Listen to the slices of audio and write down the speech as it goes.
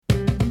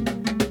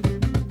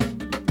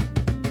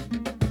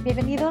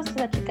Bienvenidos to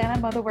the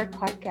Chicana Motherwork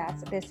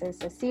Podcast. This is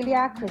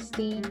Cecilia,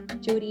 Christine,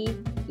 Judy,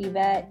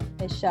 Yvette,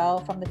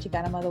 Michelle from the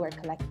Chicana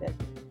Motherwork Collective.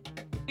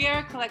 We are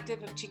a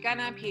collective of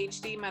Chicana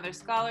PhD mother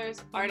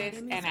scholars, artists,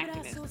 and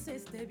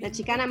activists. The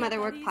Chicana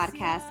Motherwork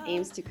podcast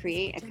aims to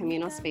create a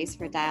communal space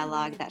for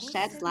dialogue that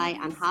sheds light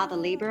on how the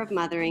labor of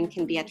mothering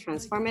can be a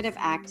transformative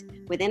act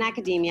within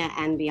academia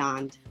and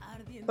beyond.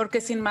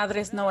 Porque sin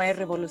madres no hay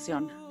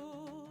revolución.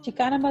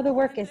 Chicana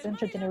Motherwork is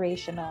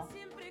intergenerational.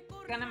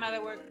 Chicana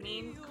Motherwork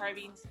means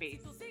carving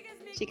space.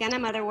 Chicana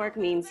Motherwork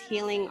means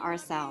healing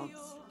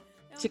ourselves.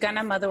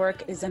 Chicana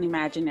Motherwork is an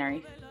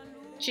imaginary.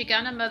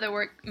 Chicana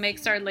Motherwork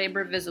makes our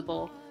labor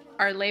visible.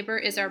 Our labor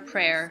is our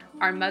prayer.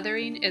 Our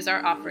mothering is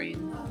our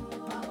offering.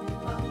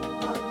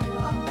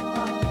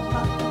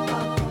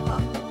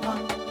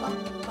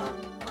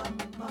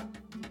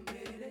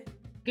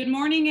 Good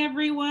morning,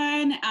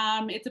 everyone.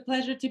 It's a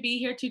pleasure to be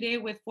here today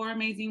with four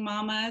amazing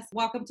mamas.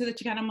 Welcome to the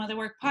Chicana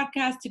Motherwork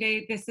podcast.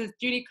 Today, this is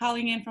Judy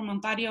calling in from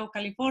Ontario,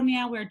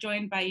 California. We're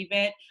joined by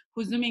Yvette,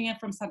 who's zooming in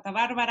from Santa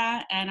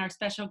Barbara, and our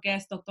special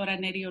guest, Doctora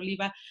Neri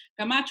Oliva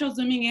Camacho,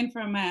 zooming in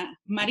from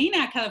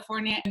Marina,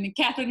 California, and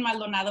Catherine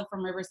Maldonado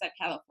from Riverside,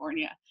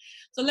 California.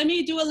 So let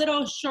me do a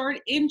little short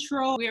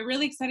intro. We are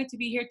really excited to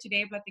be here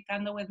today,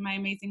 platicando with my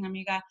amazing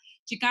amiga,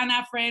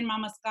 Chicana friend,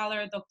 mama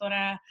scholar,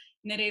 Doctora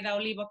Nereida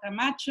Oliva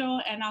Camacho,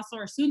 and also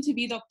our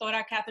soon-to-be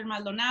Doctora Catherine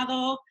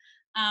Maldonado.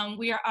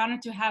 We are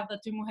honored to have the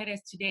two mujeres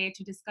today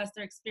to discuss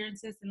their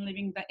experiences in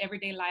living the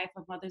everyday life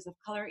of mothers of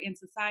color in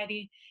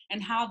society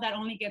and how that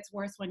only gets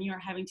worse when you are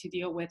having to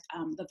deal with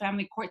the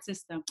family court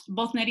system.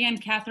 Both Neri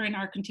and Catherine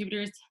are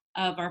contributors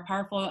of our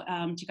powerful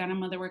Chicana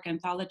Motherwork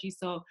anthology,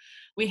 so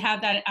we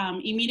have that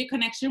immediate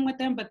connection with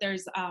them, but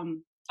there's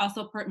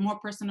also more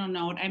personal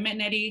note. I met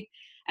Neri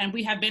and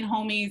we have been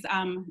homies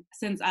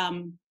since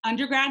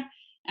undergrad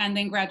and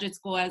then graduate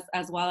school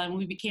as well. And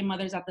we became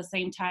mothers at the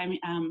same time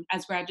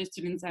as graduate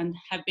students and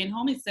have been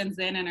homies since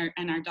then.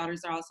 And our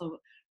daughters are also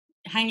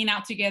hanging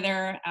out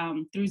together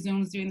through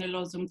Zooms, doing their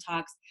little Zoom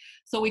talks.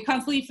 So we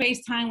constantly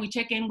FaceTime, we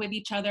check in with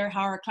each other,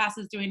 how our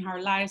classes doing, how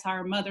our lives, how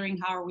our mothering,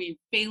 how are we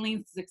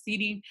failing,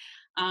 succeeding,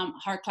 how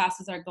our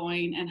classes are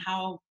going, and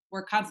how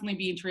we're constantly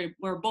being treated.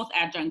 We're both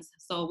adjuncts,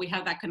 so we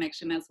have that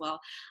connection as well.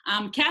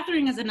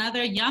 Catherine is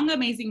another young,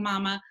 amazing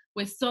mama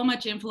with so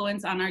much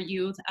influence on our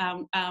youth.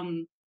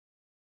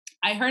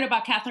 I heard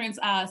about Catherine's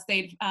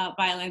state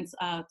violence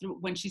through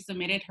when she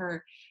submitted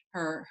her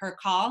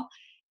call,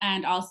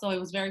 and also it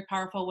was very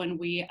powerful when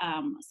we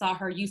saw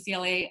her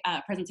UCLA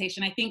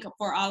presentation. I think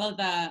for all of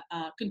the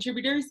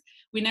contributors,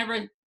 we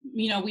never,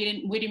 we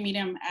didn't meet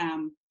them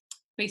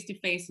face to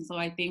face, and so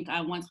I think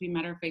once we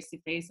met her face to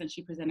face and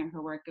she presented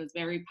her work, it was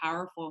very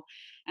powerful,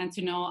 and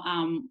to know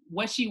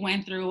what she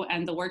went through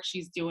and the work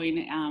she's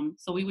doing.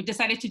 So we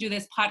decided to do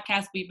this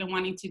podcast. We've been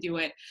wanting to do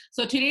it.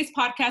 So today's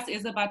podcast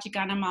is about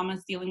Chicana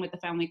mamas dealing with the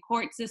family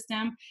court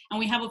system, and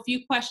we have a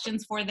few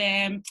questions for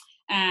them,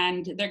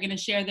 and they're going to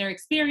share their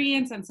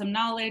experience and some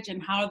knowledge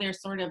and how they're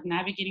sort of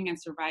navigating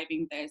and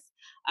surviving this.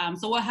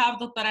 So we'll have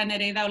Doctora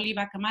Nereida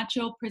Oliva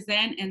Camacho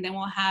present, and then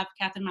we'll have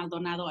Catherine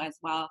Maldonado as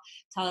well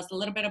tell us a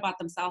little bit about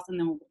themselves, and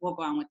then we'll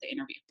go on with the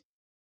interview.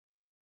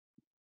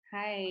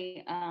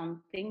 Hi,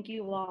 thank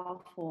you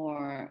all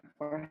for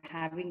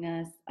having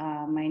us.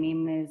 My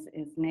name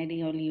is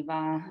Neri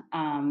Oliva.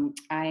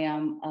 I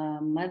am a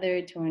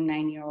mother to a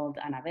 9-year-old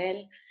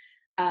Anabel.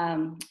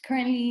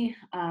 Currently,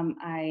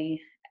 I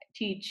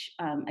teach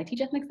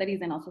ethnic studies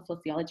and also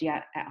sociology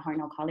at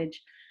Hartnell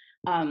College.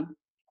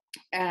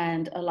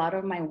 And a lot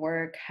of my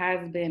work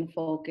has been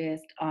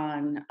focused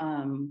on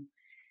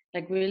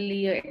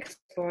really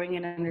exploring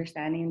and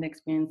understanding the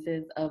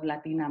experiences of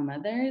Latina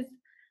mothers.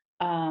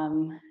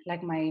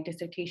 My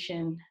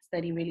dissertation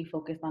study really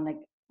focused on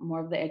more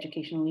of the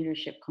educational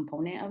leadership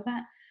component of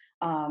that.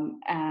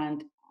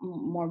 And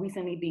more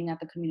recently being at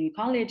the community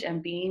college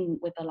and being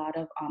with a lot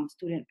of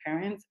student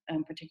parents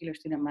and particular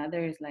student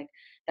mothers,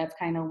 that's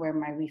kind of where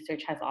my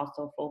research has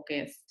also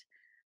focused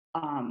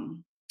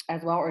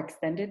as well, or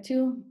extended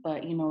to,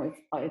 but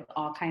it's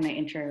all kind of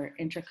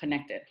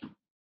interconnected.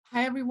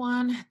 Hi,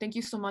 everyone. Thank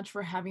you so much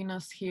for having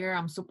us here.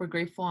 I'm super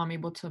grateful I'm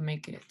able to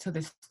make it to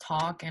this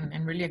talk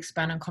and really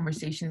expand on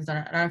conversations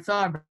that I feel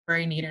are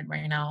very needed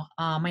right now.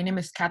 My name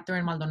is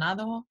Catherine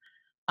Maldonado.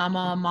 I'm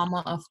a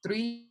mama of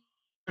 3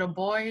 little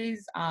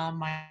boys,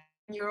 my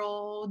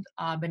 9-year-old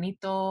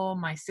Benito,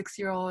 my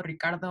 6-year-old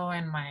Ricardo,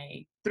 and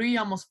my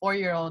almost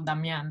 4-year-old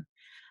Damian.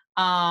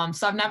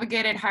 So I've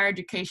navigated higher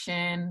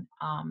education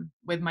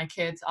with my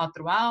kids all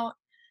throughout.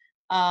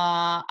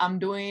 I'm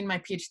doing my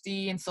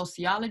PhD in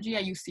sociology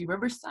at UC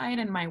Riverside,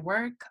 and my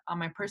work,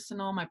 my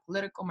personal, my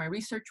political, my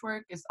research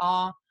work is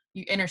all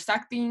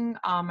intersecting.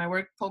 My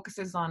work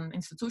focuses on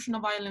institutional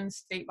violence,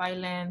 state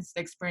violence,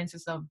 the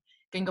experiences of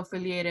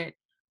gang-affiliated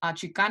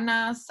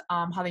Chicanas,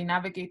 how they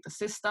navigate the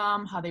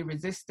system, how they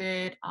resist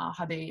it,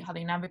 how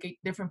they navigate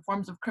different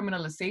forms of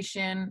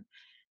criminalization.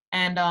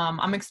 And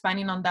I'm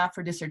expanding on that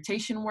for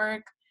dissertation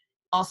work,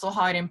 also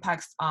how it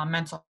impacts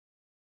mental health.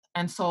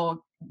 And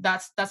so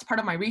that's part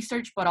of my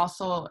research, but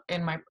also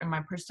in my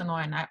personal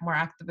and more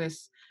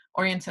activist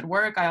oriented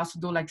work, I also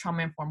do like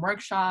trauma informed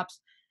workshops,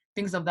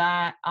 things of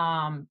that,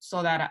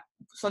 so that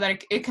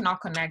it can all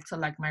connect to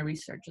like my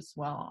research as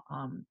well,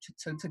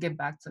 to give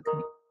back to the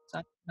community. So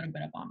that's a little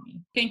bit about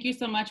me. Thank you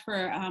so much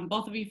for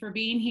both of you for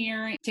being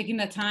here, taking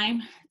the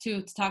time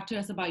to talk to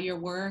us about your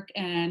work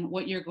and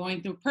what you're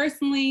going through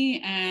personally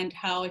and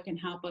how it can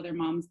help other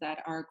moms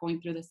that are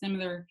going through the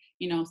similar,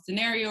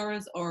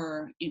 scenarios,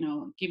 or,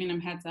 giving them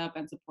heads up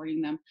and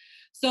supporting them.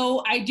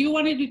 So we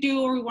want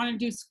to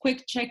do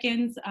quick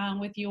check-ins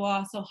with you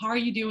all. So how are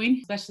you doing,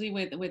 especially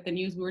with the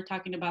news? We were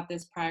talking about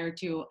this prior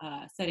to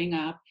setting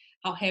up,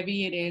 how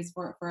heavy it is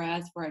for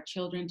us, for our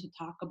children to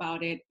talk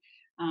about it.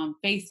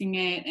 Facing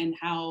it, and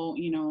how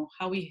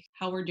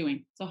we're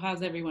doing. So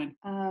how's everyone?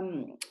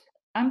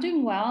 I'm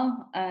doing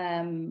well.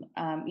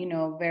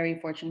 Very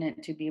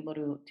fortunate to be able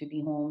to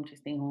be home, to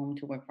stay home,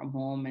 to work from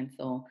home, and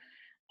so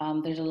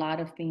there's a lot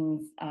of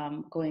things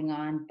going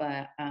on,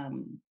 but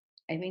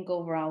I think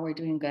overall we're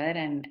doing good,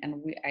 and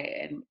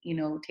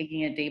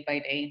taking it day by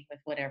day with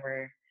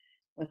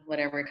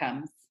whatever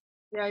comes.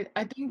 Yeah,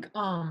 I think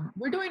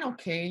we're doing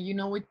okay.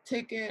 We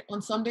take it on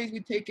some days,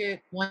 we take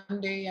it one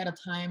day at a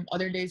time.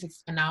 Other days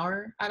it's an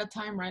hour at a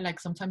time, right? Like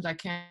sometimes I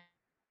can't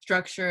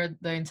structure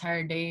the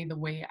entire day the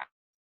way I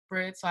for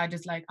it. So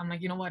I'm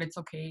like, you know what, it's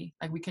okay.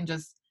 Like we can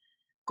just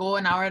go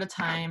an hour at a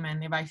time,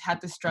 and if I had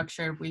to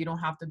structure, we don't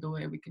have to do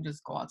it. We can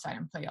just go outside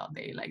and play all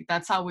day. Like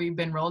that's how we've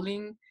been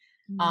rolling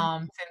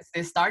since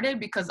they started,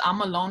 because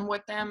I'm alone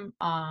with them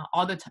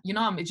all the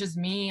time. It's just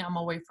me. I'm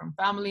away from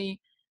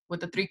family with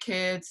the 3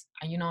 kids.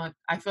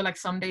 I feel like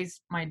some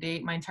days my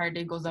entire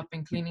day goes up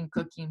in cleaning,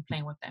 cooking,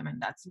 playing with them,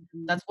 and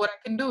that's what I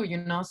can do.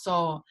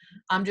 So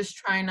I'm just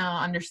trying to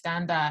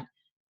understand that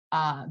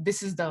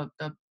this is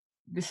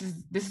this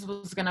is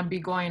what's gonna be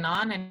going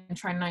on, and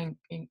trying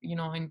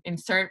to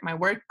insert my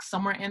work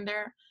somewhere in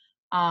there.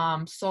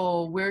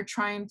 So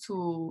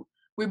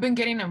we've been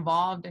getting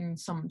involved in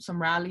some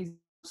rallies,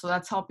 so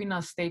that's helping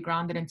us stay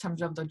grounded in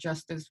terms of the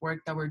justice work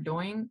that we're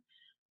doing.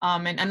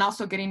 And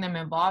also getting them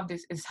involved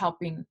is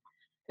helping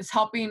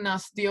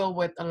us deal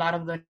with a lot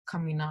of the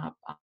coming up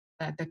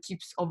that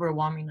keeps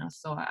overwhelming us.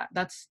 So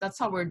that's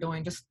how we're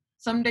doing. Just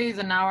some days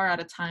an hour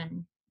at a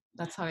time.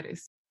 That's how it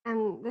is.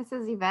 And this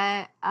is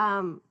Yvette.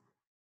 I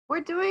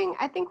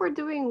think we're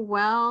doing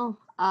well.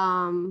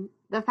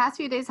 The past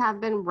few days have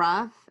been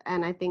rough,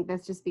 and I think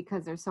that's just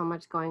because there's so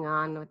much going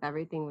on with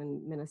everything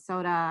in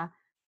Minnesota,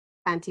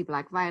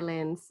 anti-Black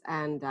violence,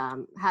 and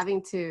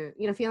having to,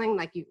 feeling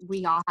like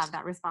we all have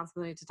that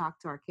responsibility to talk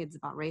to our kids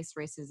about race,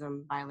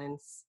 racism,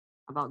 violence,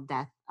 about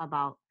death,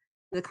 about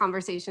the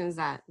conversations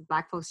that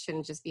Black folks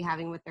shouldn't just be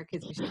having with their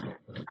kids, we should have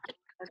with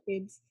our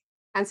kids.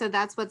 And so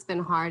that's what's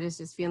been hard, is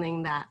just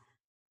feeling that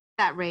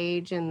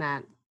rage and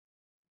that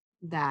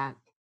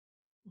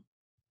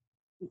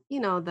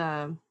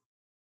the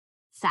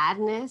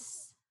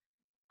sadness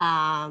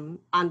on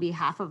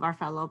behalf of our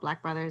fellow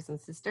Black brothers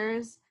and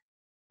sisters,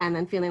 and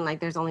then feeling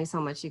like there's only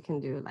so much you can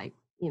do, like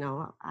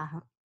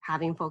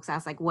having folks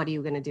ask, like, what are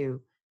you going to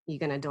do? Are you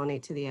going to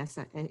donate to the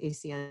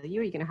ACLU? Are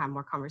you going to have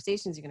more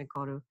conversations? You're going to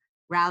go to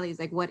rallies?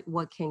 Like,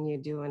 what can you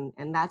do?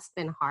 And that's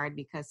been hard,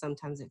 because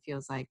sometimes it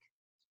feels like,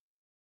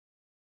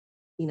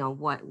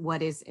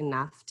 what is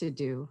enough to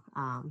do.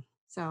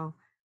 So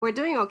we're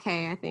doing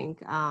okay, I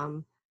think.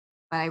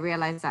 But I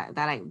realize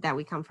that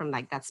we come from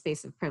like that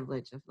space of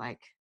privilege of like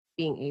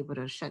being able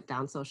to shut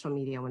down social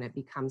media when it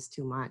becomes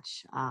too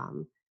much.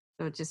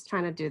 So just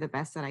trying to do the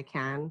best that I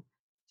can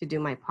to do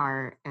my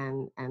part,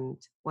 and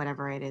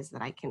whatever it is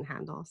that I can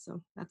handle.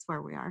 So that's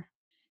where we are.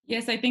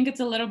 Yes, I think it's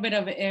a little bit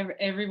of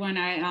everyone.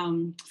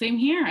 Same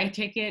here. I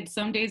take it.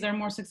 Some days are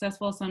more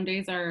successful. Some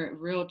days are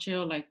real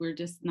chill. Like we're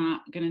just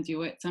not gonna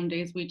do it. Some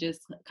days we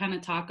just kind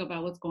of talk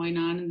about what's going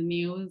on in the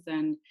news,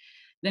 and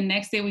the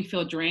next day we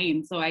feel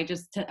drained. So I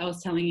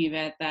was telling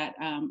Yvette that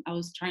I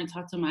was trying to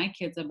talk to my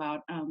kids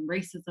about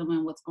racism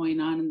and what's going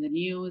on in the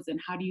news, and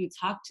how do you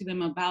talk to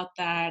them about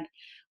that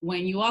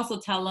when you also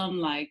tell them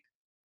like,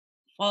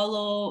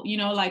 follow,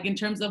 like in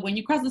terms of when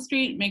you cross the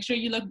street, make sure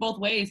you look both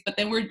ways, but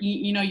then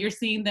you're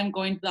seeing them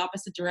going the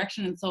opposite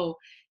direction. And so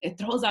it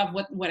throws off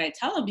what I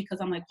tell them,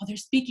 because I'm like, well, they're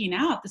speaking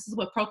out. This is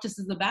what protest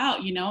is about,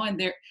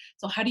 and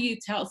so how do you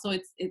tell? So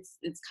it's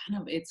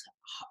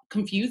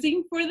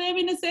confusing for them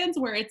in a sense,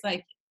 where it's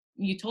like,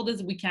 you told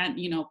us we can't,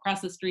 cross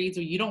the streets,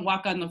 or you don't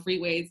walk on the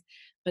freeways,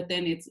 but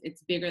then it's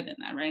bigger than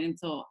that. Right. And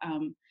so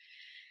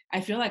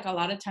I feel like a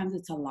lot of times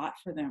it's a lot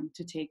for them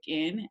to take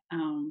in.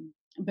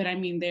 But I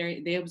mean,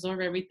 they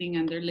absorb everything,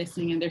 and they're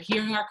listening, and they're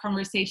hearing our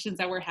conversations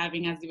that we're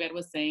having. As Yvette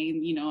was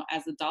saying,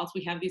 as adults,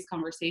 we have these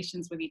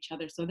conversations with each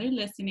other. So they're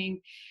listening.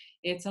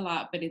 It's a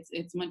lot, but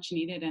it's much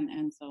needed.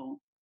 And so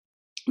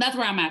that's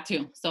where I'm at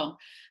too. So,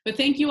 but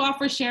thank you all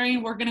for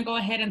sharing. We're going to go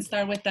ahead and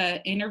start with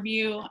the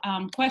interview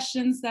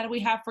questions that we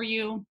have for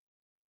you.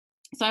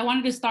 So I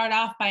wanted to start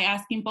off by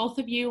asking both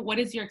of you, what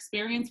is your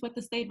experience with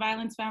the state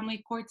violence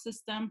family court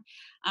system?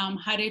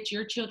 How did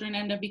your children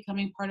end up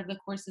becoming part of the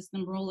court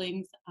system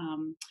rulings?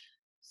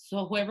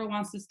 So whoever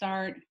wants to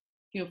start,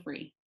 Feel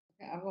free.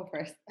 Okay, I'll go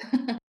first.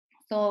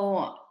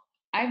 So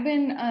I've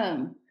been,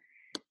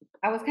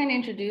 I was kind of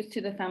introduced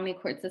to the family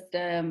court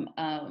system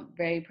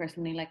very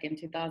personally, like in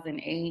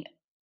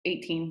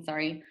 2018,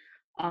 sorry.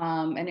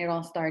 And it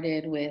all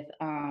started with,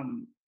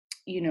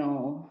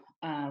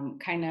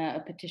 kind of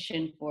a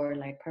petition for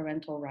like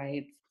parental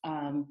rights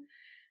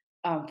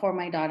for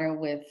my daughter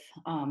with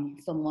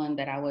someone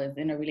that I was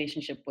in a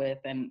relationship with,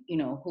 and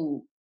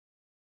who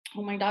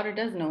my daughter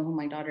does know, who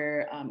my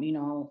daughter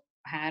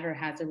had or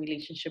has a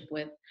relationship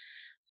with.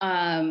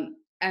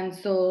 And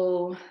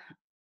so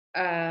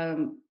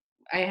I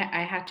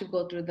had to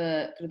go through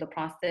the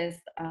process.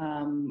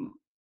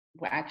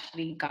 We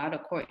actually got a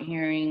court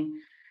hearing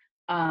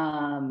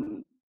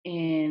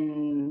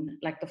in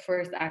like the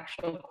first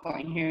actual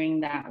court hearing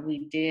that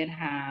we did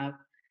have.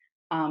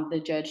 The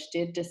judge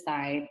did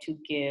decide to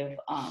give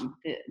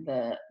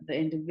the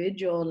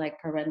individual like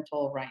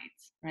parental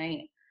rights,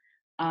 right?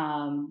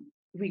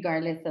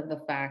 Regardless of the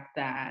fact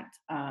that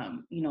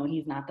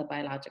he's not the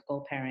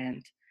biological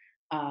parent.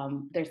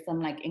 There's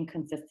some like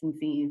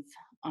inconsistencies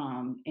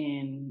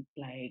in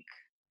like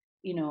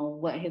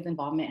what his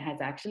involvement has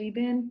actually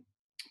been,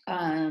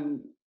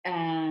 and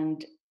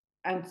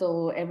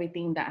so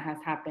everything that has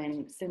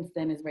happened since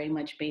then is very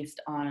much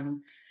based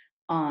on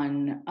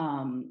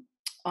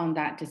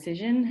that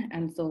decision.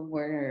 And so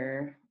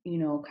we're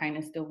kind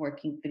of still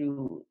working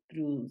through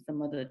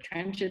some of the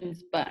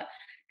trenches, but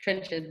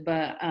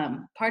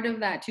part of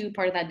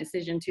that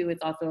decision too,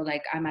 it's also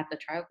like I'm at the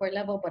trial court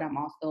level, but I'm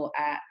also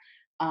at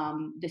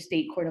the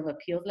state court of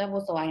appeals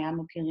level, so I am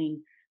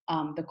appealing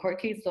the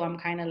court case. So I'm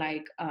kind of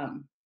like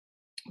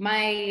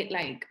my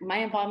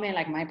involvement,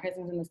 like my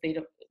presence in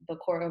the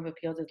court of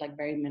appeals is like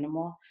very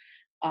minimal,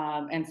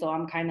 and so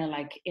I'm kind of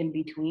like in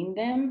between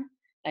them,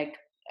 like,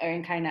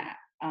 and kind of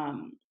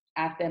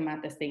at them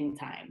at the same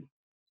time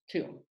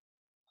too.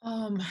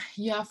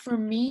 Yeah, for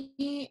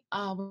me,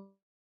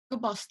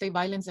 about state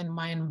violence and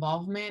my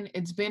involvement,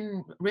 it's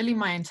been really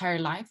my entire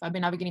life. I've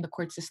been navigating the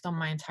court system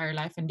my entire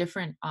life in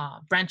different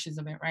branches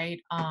of it,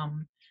 right?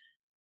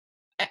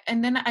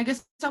 And then I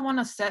guess I want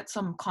to set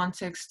some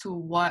context to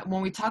what,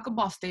 when we talk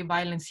about state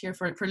violence here,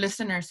 for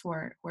listeners who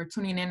are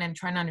tuning in and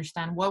trying to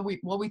understand what we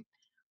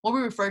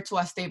refer to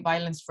as state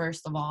violence.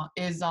 First of all,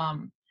 is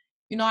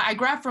I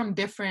grab from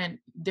different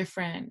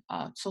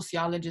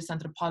sociologists,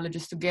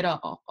 anthropologists, to get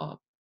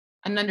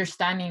an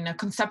understanding, a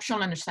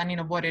conceptual understanding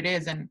of what it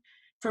is. And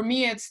for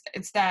me, it's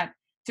that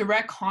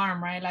direct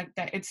harm, right? Like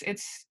that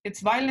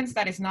it's violence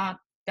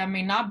that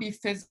may not be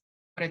physical,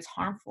 but it's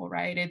harmful,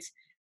 right? It's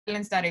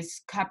violence that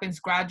happens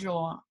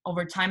gradual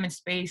over time and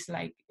space,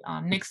 like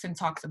Nixon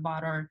talks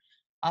about, or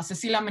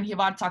Cecilia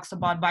Menjivar talks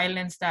about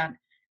violence that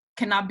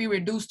cannot be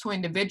reduced to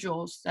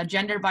individuals. That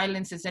gender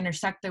violence is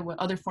intersected with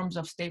other forms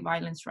of state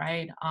violence,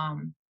 right?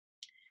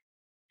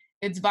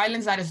 It's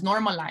violence that is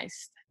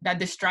normalized, that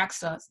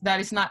distracts us, that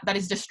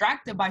is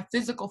distracted by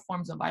physical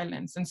forms of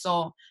violence. And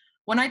so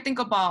when I think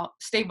about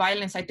state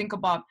violence, I think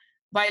about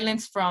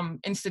violence from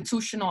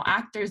institutional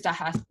actors that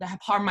have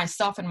harmed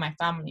myself and my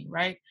family,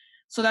 right?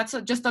 So that's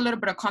just a little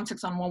bit of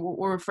context on what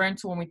we're referring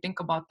to when we think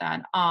about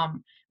that.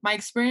 My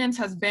experience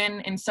has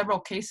been in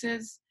several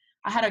cases.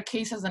 I had a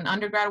case as an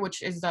undergrad,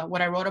 which is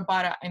what I wrote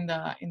about in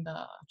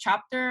the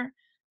chapter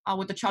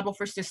with the child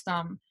welfare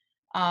system.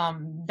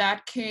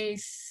 That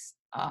case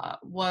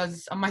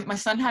was my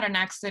son had an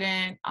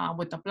accident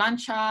with the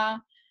plancha,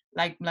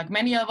 like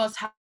many of us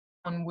have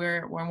when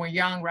we're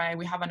young, right?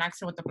 We have an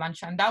accident with the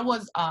plancha, and that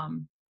was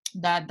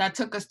that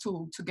took us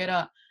to get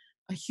a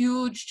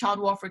huge child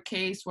welfare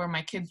case where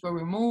my kids were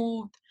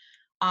removed.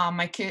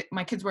 My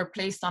kids were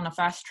placed on a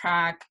fast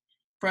track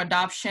for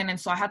adoption, and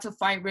so I had to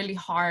fight really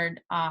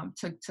hard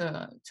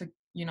to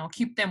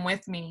keep them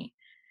with me.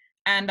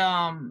 And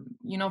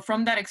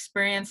from that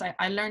experience,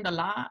 I learned a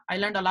lot. I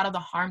learned a lot of the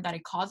harm that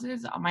it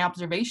causes. My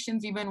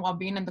observations, even while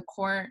being in the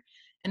court,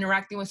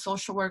 interacting with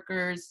social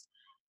workers,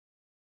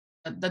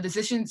 the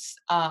decisions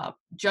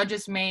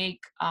judges make,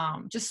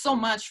 just so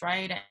much,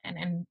 right?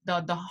 And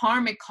the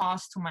harm it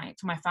caused to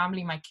my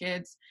family, my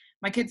kids.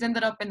 My kids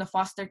ended up in the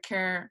foster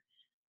care,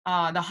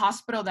 the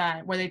hospital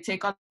where they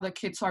take all the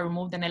kids who are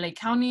removed in LA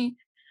County.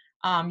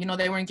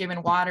 They weren't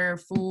given water,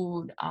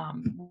 food.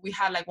 We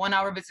had like 1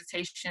 hour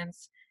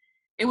visitations.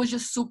 It was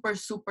just super,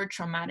 super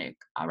traumatic,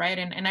 right?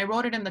 And I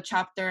wrote it in the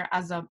chapter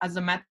as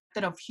a method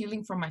of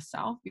healing for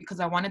myself, because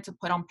I wanted to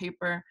put on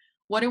paper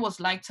what it was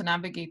like to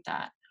navigate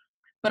that,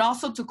 but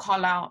also to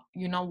call out,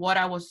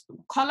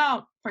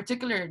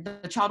 particularly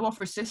the child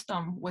welfare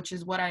system, which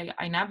is what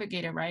I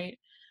navigated, right?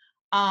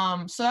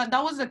 So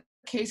that was a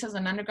case as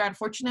an undergrad.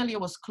 Fortunately,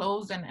 it was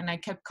closed, and I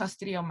kept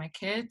custody of my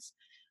kids.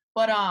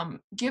 But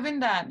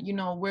given that,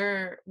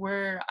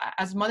 we're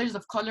as mothers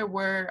of color,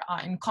 we're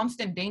in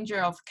constant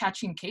danger of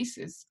catching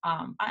cases.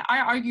 I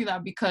argue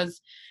that because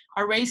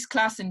our race,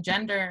 class, and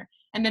gender,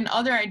 and then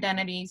other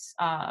identities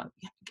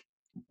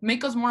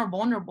make us more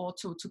vulnerable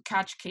to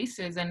catch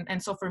cases.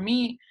 And so for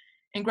me,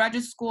 in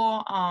graduate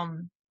school,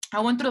 I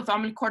went through the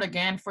family court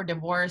again for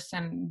divorce,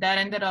 and that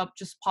ended up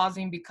just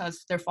pausing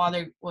because their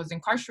father was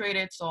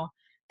incarcerated. So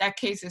that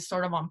case is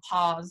sort of on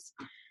pause.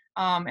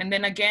 And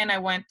then again, I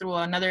went through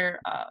another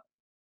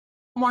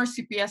more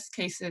CPS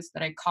cases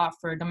that I caught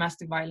for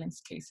domestic violence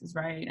cases,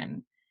 right?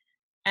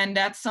 And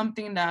that's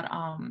something that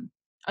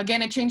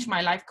again, it changed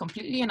my life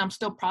completely, and I'm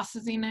still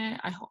processing it.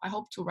 I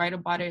hope to write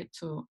about it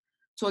to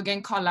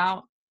again call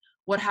out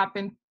what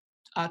happened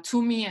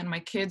to me and my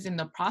kids in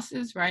the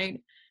process,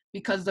 right?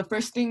 Because the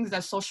first things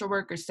that social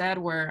workers said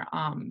were,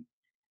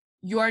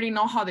 you already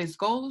know how this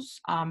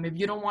goes. If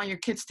you don't want your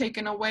kids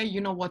taken away,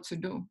 you know what to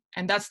do.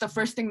 And that's the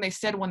first thing they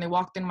said when they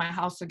walked in my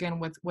house again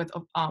with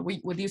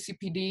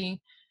UCPD,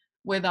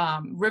 with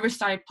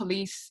Riverside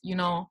Police, you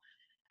know.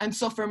 And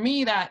so for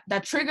me,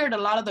 that triggered a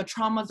lot of the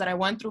traumas that I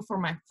went through for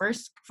my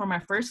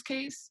first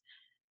case.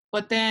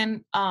 But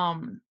then,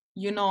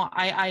 you know,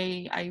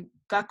 I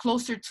got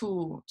closer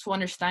to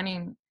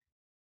understanding,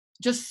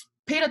 just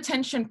paid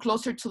attention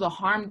closer to the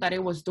harm that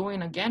it was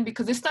doing again,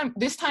 because this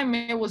time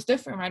it was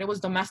different, right? It was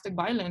domestic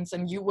violence,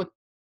 and you would,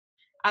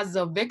 as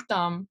a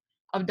victim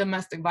of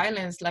domestic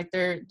violence, like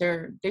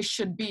they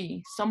should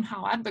be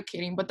somehow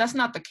advocating, but that's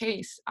not the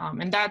case.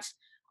 And that's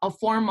a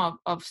form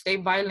of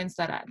state violence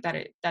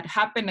that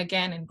happened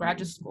again in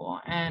graduate school.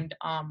 And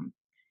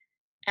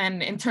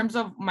in terms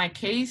of my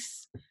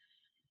case,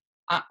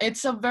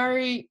 it's a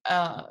very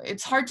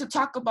it's hard to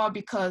talk about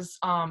because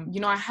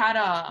you know, I had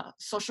a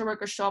social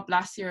worker show up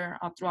last year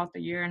throughout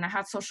the year, and I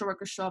had social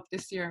workers show up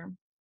this year.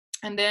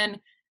 And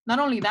then not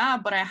only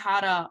that, but I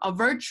had a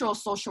virtual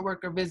social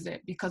worker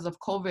visit because of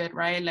COVID,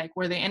 right? Like,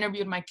 where they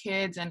interviewed my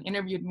kids and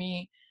interviewed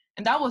me.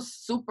 And that was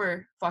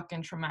super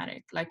fucking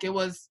traumatic. Like, it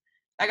was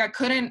like I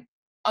couldn't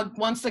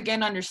once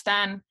again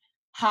understand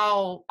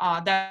how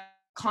that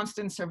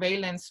constant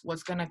surveillance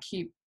was gonna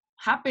keep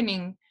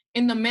happening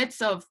in the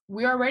midst of,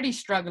 we're already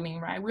struggling,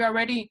 right? We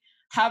already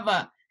have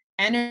a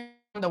energy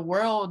in the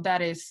world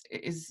that is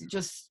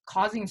just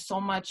causing so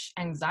much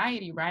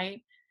anxiety,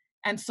 right?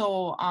 And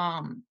so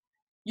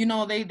you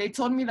know, they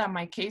told me that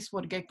my case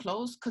would get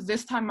closed because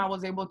this time I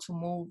was able to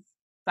move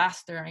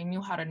faster. I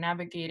knew how to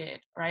navigate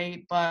it,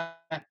 right? But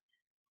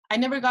I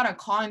never got a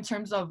call in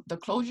terms of the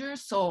closure.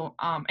 So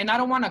and I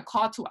don't want to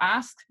call to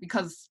ask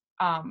because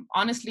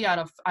honestly, out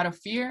of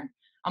fear,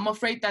 I'm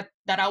afraid that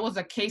I was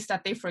a case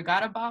that they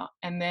forgot about,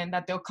 and then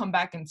that they'll come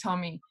back and tell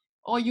me,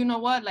 oh, you know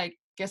what, like,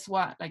 guess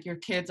what, like, your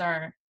kids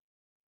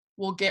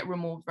will get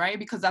removed, right?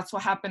 Because that's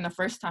what happened the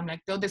first time.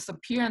 Like, they'll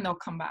disappear and they'll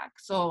come back.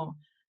 So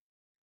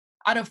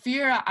out of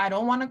fear, I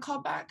don't want to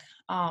call back.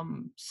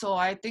 So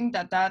I think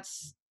that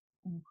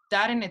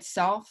in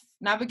itself,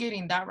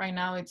 navigating that right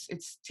now,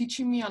 it's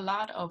teaching me a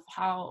lot of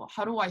how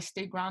do I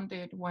stay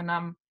grounded when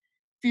I'm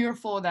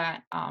fearful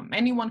that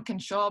anyone can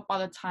show up all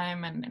the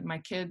time, and my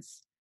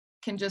kids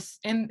can just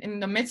in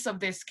the midst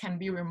of this can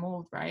be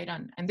removed, right?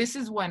 And this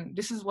is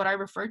what I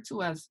refer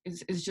to as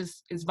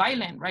is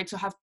violent, right? To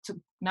have to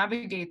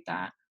navigate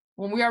that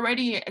when we're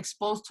already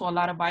exposed to a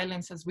lot of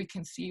violence, as we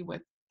can see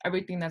with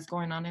everything that's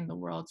going on in the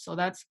world. So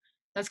that's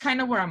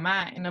kind of where I'm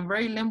at, in a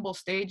very limbo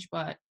stage,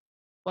 but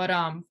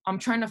I'm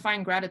trying to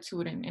find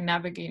gratitude in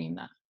navigating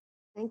that.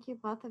 Thank you,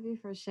 both of you,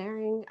 for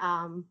sharing.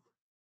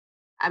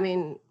 I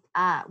mean,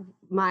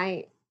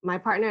 my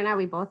partner and I,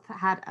 we both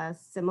had a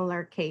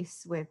similar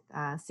case with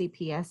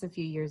CPS a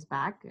few years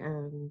back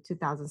in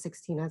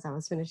 2016 as I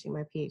was finishing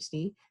my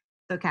PhD.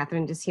 So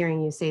Catherine, just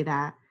hearing you say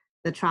that,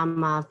 the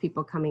trauma of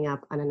people coming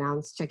up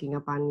unannounced, checking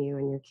up on you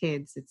and your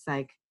kids, it's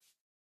like,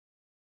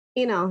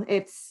 you know,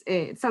 it's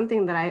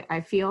something that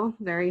I feel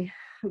very,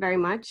 very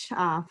much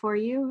for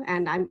you.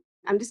 And I'm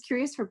just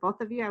curious for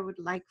both of you. I would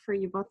like for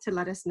you both to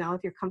let us know,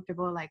 if you're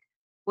comfortable, like,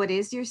 what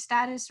is your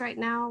status right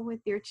now with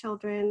your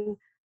children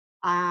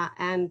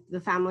and the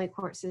family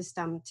court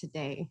system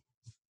today?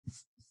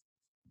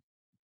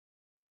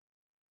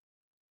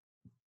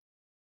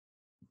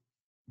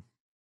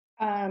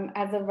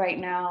 As of right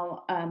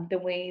now, the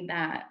way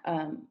that,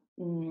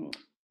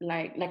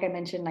 like I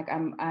mentioned, like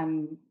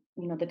I'm,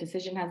 you know, the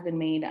decision has been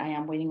made. I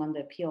am waiting on the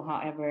appeal.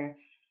 However,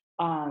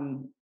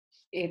 um,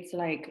 it's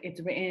like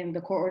it's written. The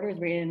court order is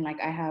written.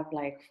 Like, I have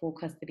like full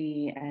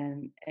custody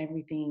and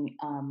everything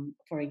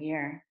for a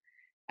year,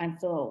 and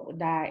so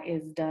that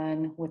is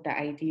done with the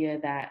idea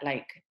that,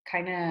 like,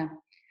 kind of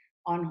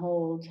on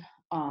hold.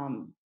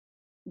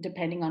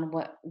 Depending on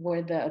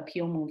where the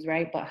appeal moves,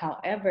 right? But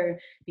however,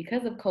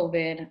 because of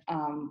COVID,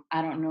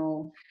 I don't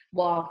know.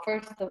 Well,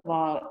 first of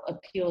all,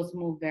 appeals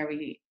move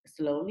very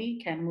slowly,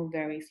 can move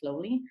very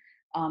slowly,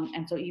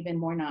 and so even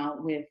more now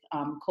with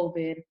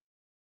COVID,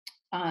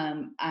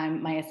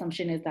 my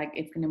assumption is like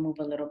it's going to move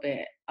a little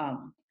bit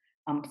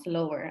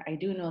slower. I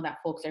do know that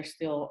folks are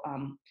still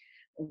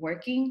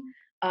working,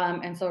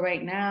 and so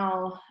right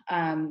now.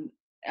 Um,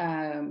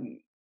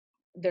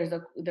 there's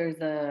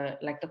a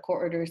like the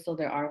court order, so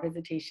there are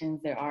visitations,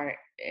 there are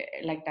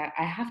like that.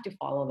 I have to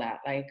follow that,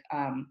 like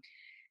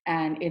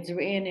and it's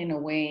written in a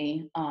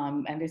way,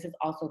 and this is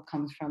also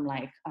comes from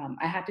like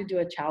I had to do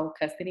a child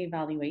custody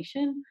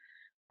evaluation,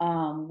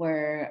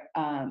 where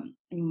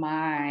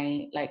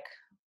my like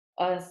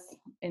us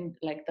and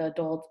like the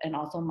adults and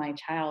also my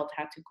child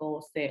had to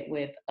go sit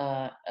with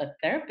a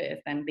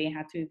therapist, and they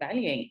had to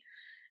evaluate.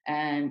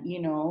 And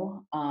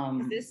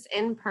Is this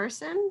in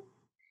person?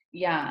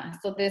 yeah,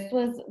 so this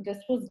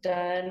was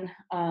done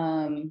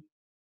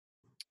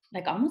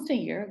like almost a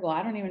year ago.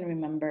 I don't even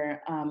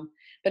remember.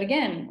 But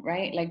again,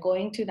 right, like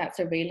going to that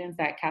surveillance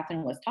that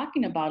Catherine was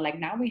talking about, like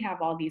now we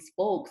have all these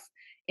folks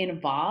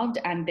involved,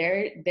 and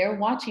they're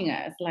watching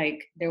us,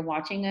 like they're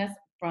watching us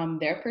from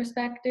their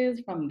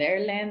perspectives, from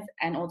their lens,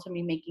 and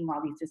ultimately making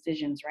all these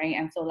decisions, right?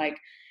 And so like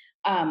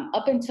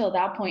up until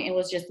that point, it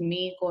was just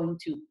me going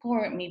to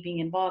court, me being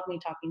involved, me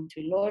talking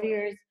to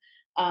lawyers.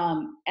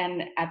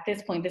 And at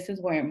this point, this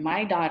is where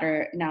my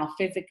daughter now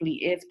physically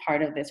is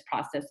part of this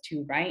process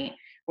too, right?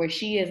 Where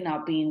she is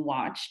now being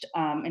watched.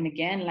 And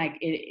again, like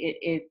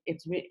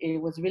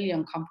it was really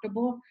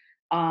uncomfortable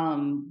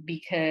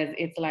because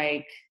it's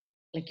like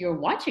you're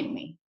watching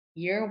me.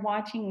 You're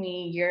watching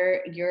me.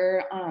 You're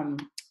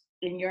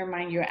in your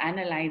mind, you're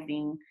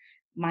analyzing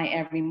my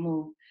every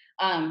move.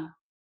 Um,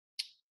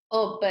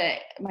 Oh,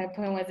 but my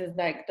point was is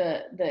like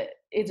the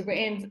it's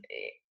written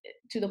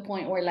to the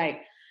point where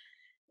like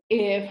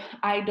if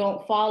I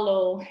don't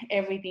follow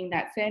everything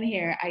that's said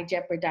here, I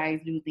jeopardize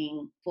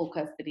losing full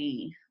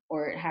custody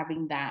or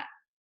having that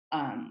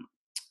um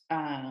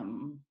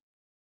um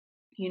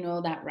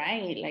that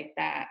right, like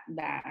that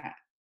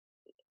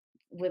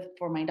with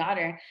for my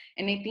daughter.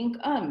 And I think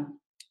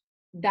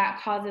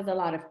that causes a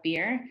lot of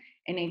fear.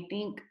 And I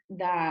think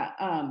that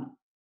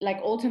like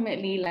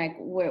ultimately like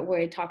where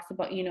it talks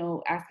about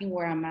asking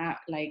where I'm at,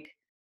 like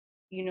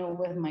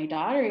with my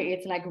daughter,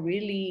 it's like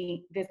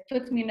really, this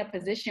puts me in a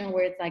position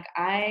where it's like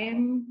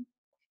I'm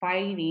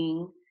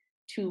fighting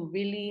to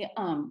really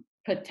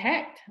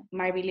protect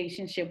my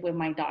relationship with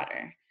my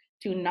daughter,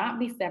 to not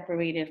be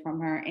separated from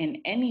her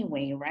in any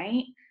way,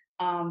 right?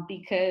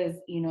 Because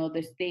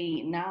the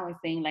state now is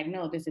saying like,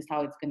 no, this is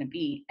how it's going to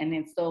be. And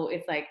then so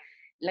it's like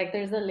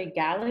there's a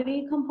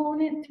legality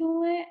component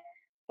to it,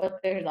 but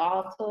there's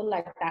also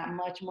like that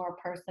much more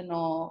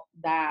personal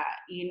that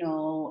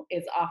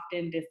is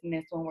often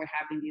dismissed when we're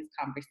having these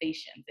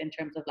conversations, in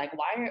terms of like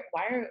why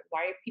are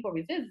people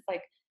resist. It's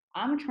like,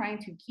 I'm trying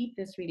to keep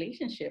this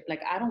relationship,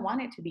 like I don't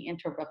want it to be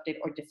interrupted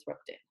or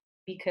disrupted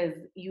because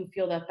you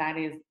feel that that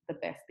is the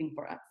best thing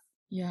for us.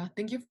 Yeah,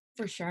 thank you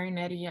for sharing,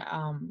 Eddie.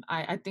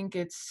 I think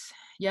it's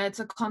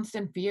a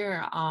constant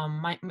fear.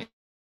 My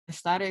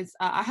status,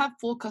 I have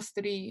full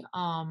custody.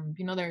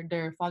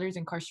 Their father's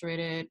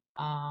incarcerated,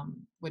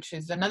 which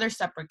is another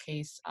separate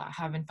case I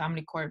have in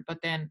family court. But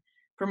then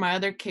for my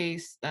other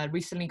case that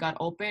recently got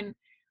open,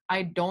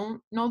 I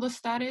don't know the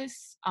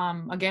status.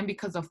 Again,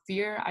 because of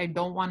fear, I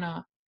don't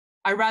wanna.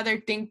 I rather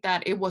think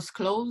that it was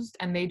closed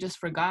and they just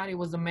forgot. It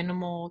was a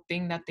minimal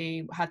thing that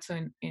they had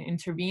to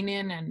intervene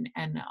in,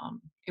 and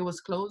it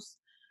was closed.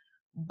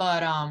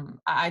 But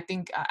I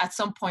think at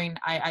some point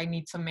I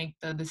need to make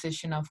the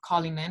decision of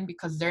calling in,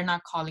 because they're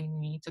not calling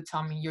me to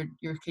tell me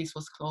your case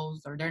was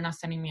closed, or they're not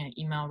sending me an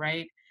email,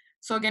 right?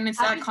 So again, it's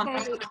that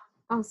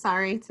Oh,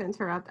 sorry to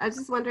interrupt. I was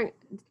just wondering,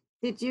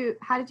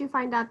 how did you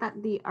find out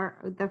that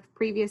the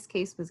previous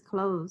case was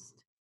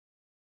closed?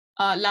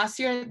 Last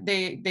year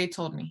they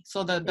told me.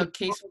 So the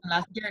case from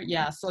last year,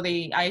 yeah. So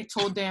I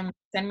told them,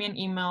 send me an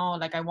email,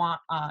 like I want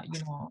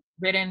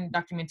written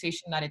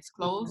documentation that it's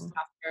closed,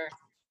 after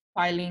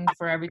filing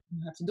for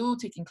everything I had to do,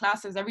 taking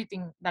classes,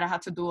 everything that I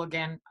had to do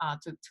again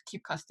to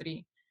keep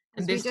custody.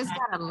 And We just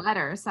got a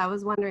letter, so I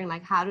was wondering,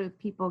 like, how do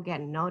people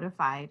get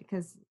notified?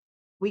 Because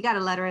we got a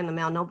letter in the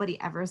mail. Nobody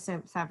ever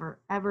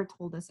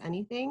told us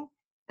anything.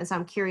 And so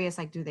I'm curious,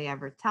 like, do they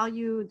ever tell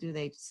you? Do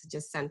they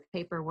just send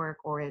paperwork?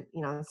 Or,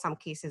 in some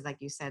cases, like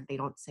you said, they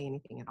don't say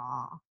anything at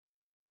all.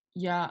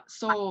 Yeah,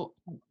 so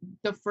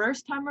the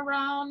first time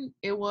around,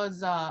 it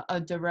was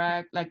a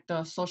direct, like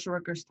the social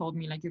workers told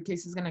me, like, your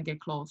case is gonna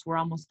get closed. We're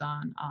almost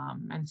done.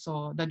 And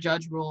so the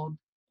judge ruled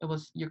it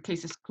was, your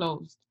case is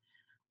closed.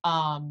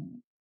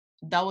 Um,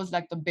 that was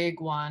like the big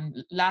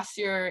one. Last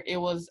year, it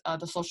was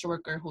the social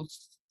worker who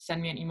sent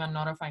me an email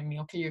notifying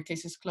me, okay, your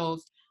case is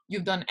closed.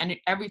 You've done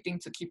everything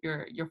to keep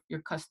your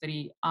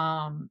custody.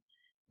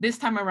 This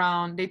time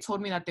around, they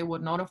told me that they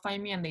would notify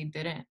me, and they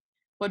didn't.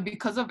 But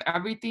because of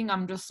everything,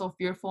 I'm just so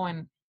fearful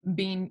and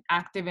being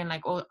active and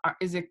like, oh,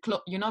 is it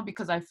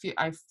because I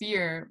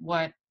fear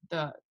what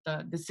the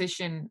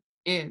decision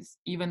is,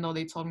 even though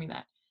they told me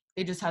that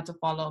they just had to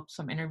follow up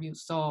some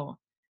interviews. So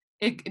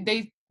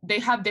they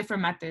have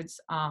different methods,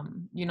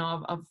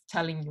 of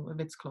telling you if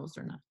it's closed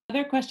or not.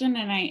 Other question,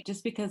 and I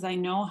just because I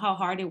know how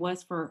hard it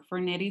was for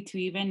Nettie to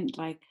even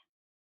like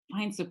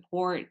find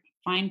support,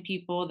 find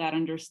people that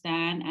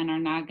understand and are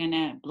not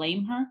gonna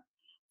blame her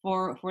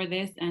for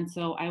this. And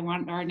so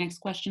our next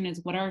question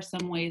is, what are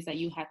some ways that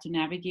you had to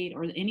navigate,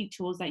 or any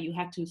tools that you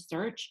had to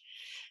search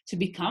to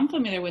become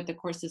familiar with the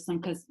court system?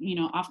 Because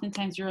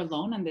oftentimes you're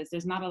alone on this.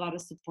 There's not a lot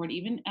of support,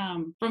 even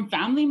from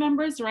family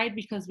members, right?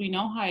 Because we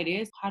know how it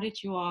is. How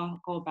did you all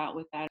go about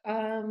with that?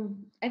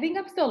 I think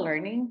I'm still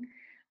learning.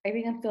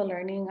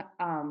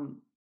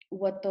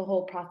 What the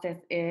whole process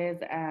is,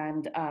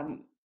 and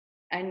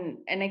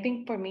I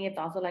think for me, it's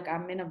also like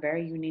I'm in a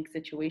very unique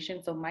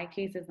situation. So my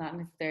case is not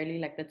necessarily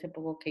like the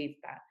typical case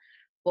that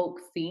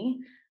folks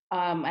see.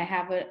 I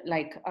have a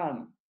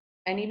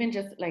and even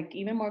just like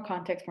even more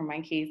context for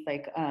my case,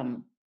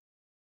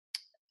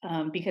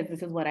 because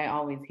this is what I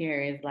always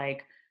hear is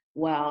like,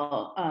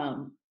 well,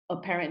 a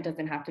parent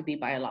doesn't have to be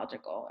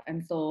biological,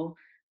 and so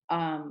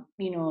I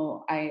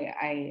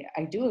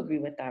do agree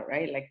with that,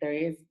 right? Like there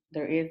is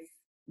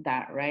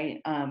that,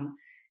 right?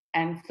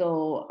 And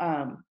so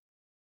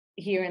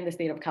here in the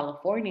state of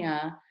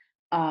California,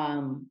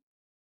 um,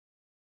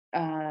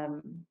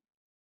 um,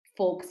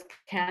 folks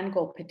can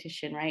go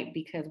petition, right?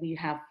 Because we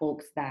have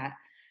folks that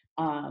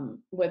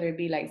whether it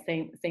be like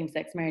same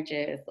sex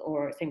marriages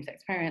or same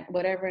sex parent,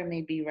 whatever it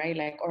may be, right?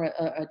 Like or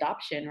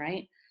adoption,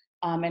 right?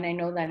 And I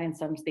know that in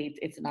some states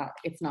it's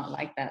not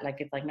like that. Like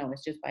it's like no,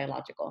 it's just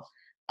biological.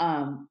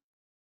 Um,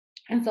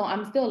 and so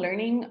I'm still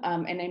learning.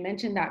 And I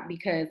mentioned that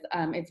because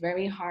it's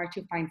very hard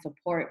to find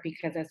support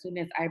because as soon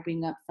as I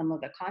bring up some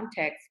of the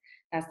context,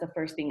 that's the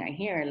first thing I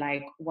hear.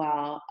 Like,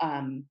 well,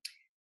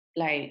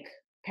 like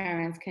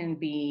parents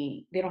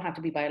they don't have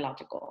to be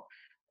biological,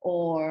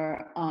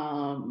 or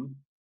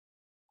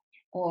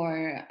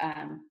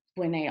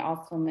when I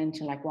also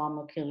mention like, well, I'm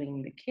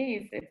appealing the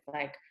case, it's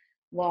like,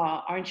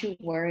 well, aren't you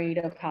worried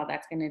of how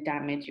that's going to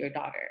damage your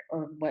daughter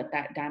or what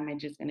that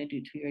damage is going to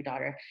do to your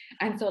daughter?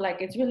 And so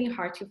like it's really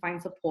hard to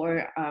find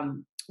support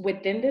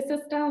within the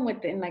system,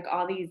 within like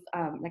all these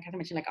like I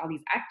mentioned, like all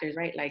these actors,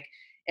 right? Like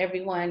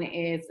everyone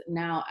is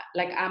now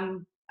like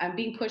I'm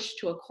being pushed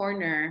to a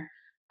corner,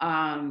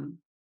 um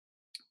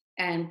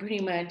and pretty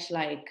much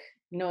like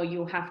no,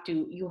 you have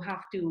to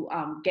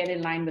get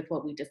in line with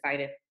what we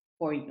decided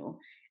for you,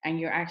 and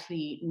you're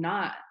actually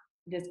not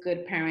this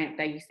good parent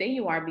that you say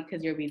you are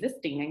because you're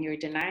resisting and you're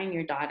denying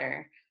your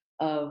daughter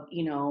of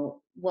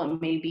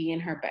what may be in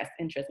her best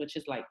interest, which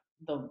is like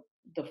the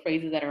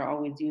phrases that are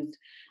always used.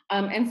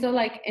 And so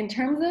like in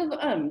terms of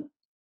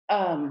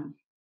um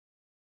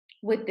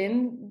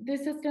within the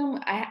system,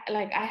 I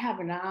have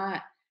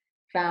not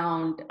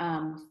found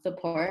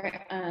support.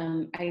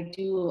 I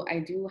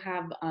do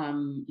have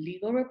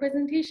legal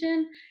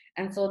representation,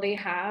 and so they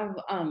have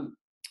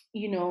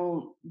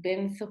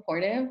been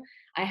supportive.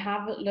 I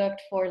have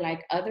looked for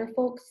like other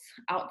folks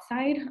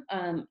outside,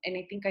 and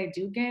I think I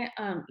do get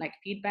like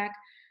feedback.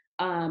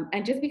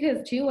 And just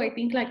because too, I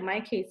think like my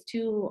case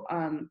too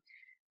um,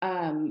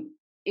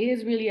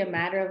 is really a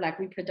matter of like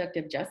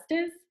reproductive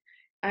justice.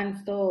 And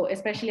so,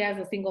 especially as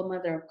a single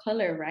mother of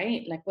color,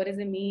 right? Like, what does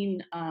it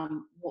mean?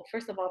 Well,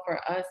 first of all, for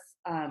us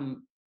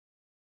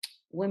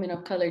women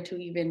of color to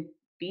even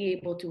be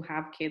able to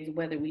have kids,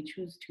 whether we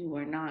choose to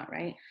or not,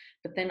 right?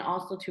 But then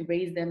also to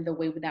raise them the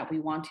way that we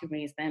want to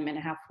raise them and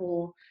have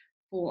full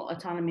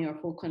autonomy or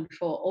full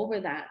control over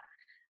that.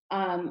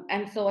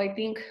 And so I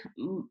think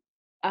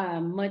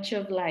much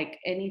of like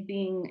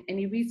anything,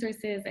 any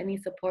resources, any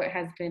support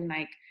has been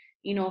like,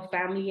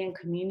 family and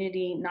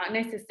community, not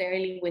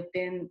necessarily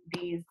within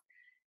these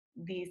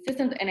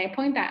systems. And I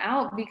point that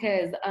out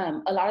because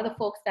a lot of the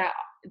folks that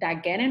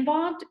get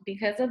involved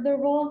because of their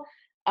role,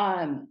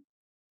 um,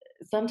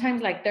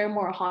 sometimes like they're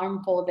more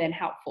harmful than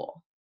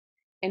helpful.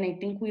 And I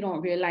think we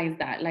don't realize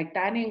that. Like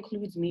that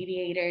includes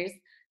mediators,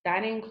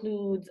 that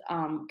includes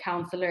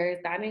counselors,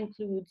 that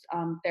includes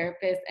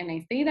therapists. And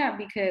I say that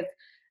because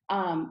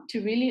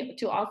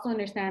to also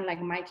understand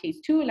like my case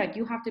too, like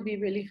you have to be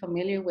really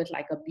familiar with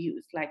like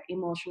abuse, like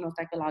emotional,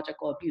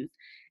 psychological abuse.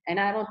 And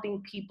I don't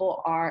think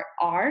people are,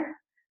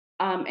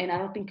 and I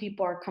don't think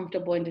people are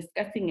comfortable in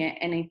discussing it.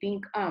 And I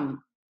think,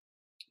 um,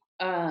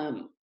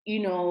 you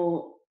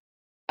know,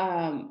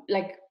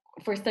 like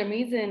for some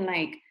reason,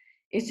 like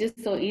it's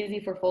just so easy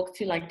for folks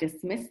to like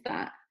dismiss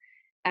that.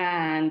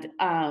 And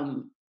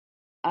um,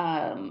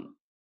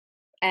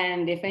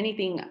 and if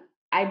anything,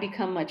 I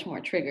become much more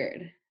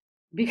triggered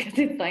because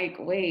it's like,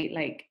 wait,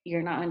 like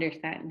you're not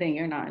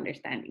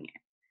understanding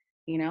it,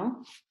 you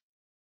know?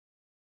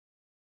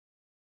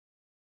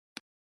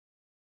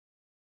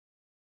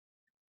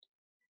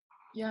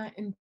 Yeah,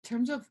 in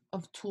terms of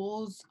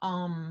tools,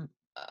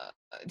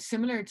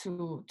 similar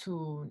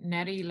to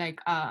Nettie, like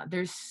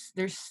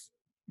there's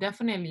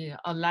definitely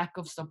a lack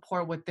of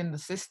support within the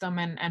system,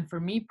 and for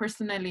me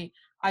personally,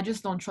 I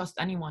just don't trust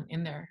anyone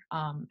in there,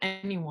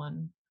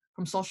 anyone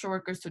from social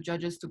workers to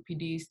judges to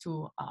PDs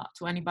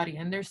to anybody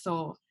in there.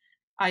 So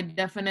I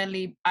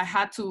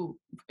had to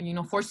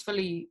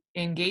forcefully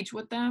engage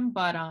with them,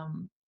 but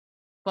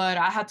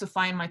I had to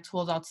find my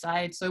tools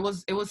outside. So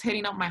it was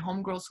hitting up my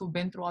homegirls who've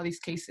been through all these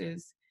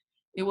cases.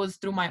 It was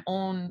through my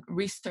own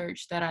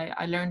research that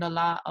I learned a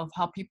lot of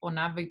how people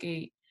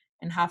navigate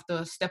and have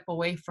to step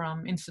away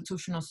from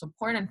institutional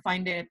support and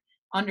find it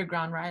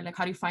underground, right? Like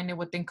how do you find it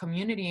within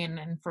community?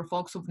 And for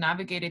folks who've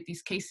navigated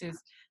these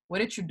cases, what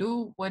did you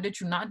do? What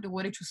did you not do?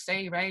 What did you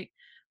say, right?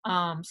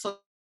 So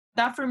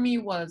that for me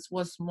was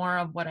more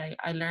of what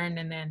I learned.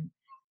 And then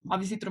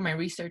obviously through my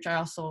research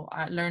I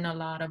learned a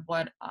lot of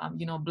what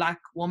Black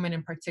women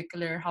in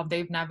particular, how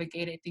they've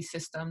navigated these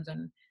systems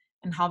and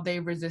how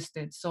they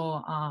resisted.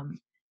 So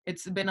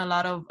it's been a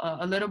lot of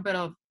a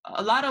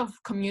lot of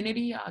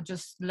community,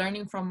 just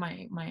learning from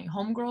my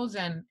homegirls,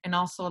 and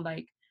also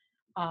like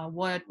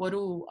what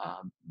do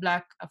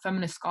Black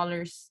feminist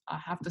scholars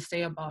have to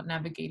say about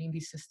navigating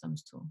these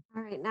systems too.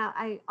 All right. Now,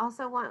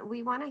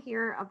 we want to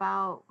hear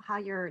about how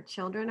your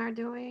children are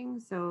doing.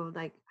 So,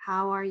 like,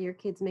 how are your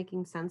kids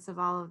making sense of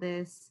all of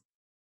this?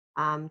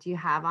 Do you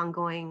have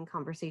ongoing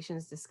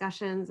conversations,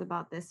 discussions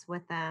about this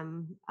with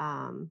them?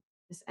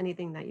 Just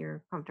anything that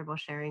you're comfortable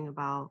sharing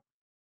about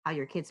how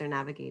your kids are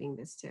navigating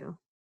this too.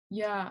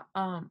 Yeah.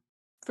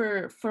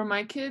 For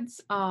my kids,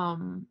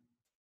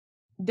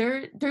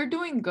 they're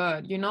doing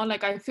good. You know,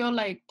 like I feel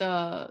like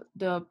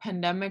the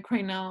pandemic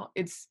right now,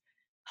 it's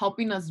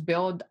helping us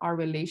build our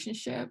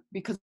relationship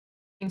because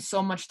we're spending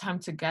so much time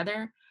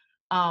together.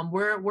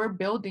 We're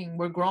building,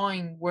 we're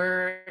growing,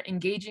 we're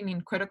engaging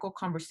in critical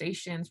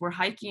conversations, we're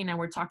hiking and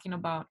we're talking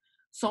about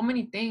so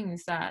many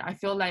things that I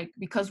feel like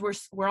because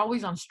we're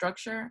always on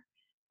structure,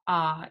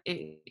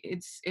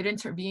 it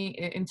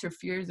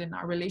interferes in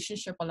our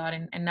relationship a lot,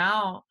 and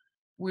now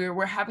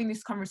we're having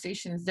these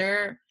conversations.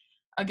 They're,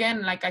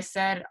 again, like I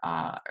said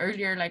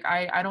earlier, like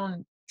I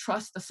don't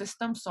trust the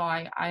system, so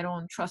I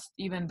don't trust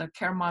even the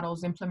care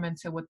models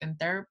implemented within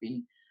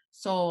therapy.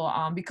 So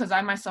because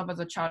I myself as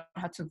a child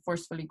had to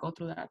forcefully go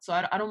through that, so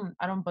I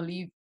don't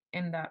believe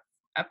in that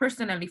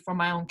personally for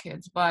my own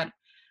kids. But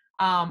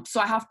so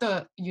I have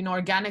to, you know,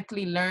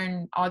 organically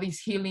learn all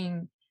these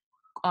healing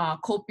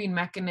coping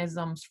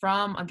mechanisms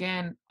from,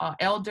 again,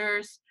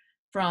 elders,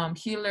 from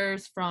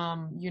healers,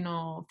 from, you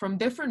know, from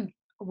different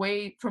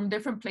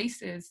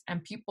places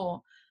and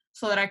people,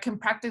 so that I can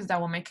practice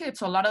that with my kids.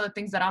 So a lot of the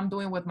things that I'm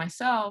doing with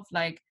myself,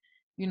 like,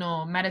 you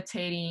know,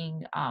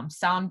 meditating,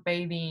 sound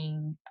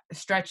bathing,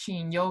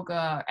 stretching,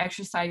 yoga,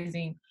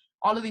 exercising,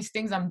 all of these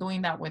things, I'm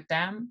doing that with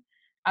them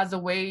as a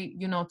way,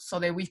 you know, so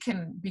that we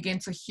can begin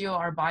to heal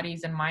our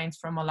bodies and minds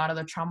from a lot of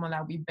the trauma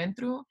that we've been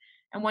through.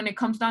 And when it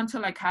comes down to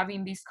like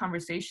having these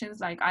conversations,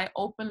 like I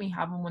openly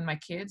have them with my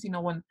kids. You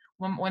know, when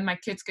my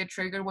kids get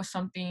triggered with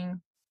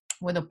something,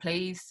 with a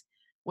place,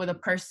 with a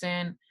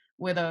person,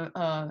 with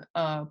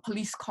a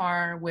police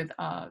car, with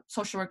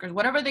social workers,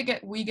 whatever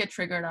we get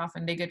triggered off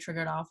and they get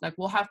triggered off, like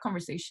we'll have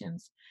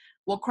conversations,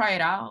 we'll cry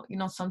it out. You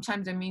know,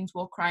 sometimes it means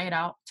we'll cry it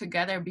out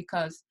together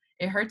because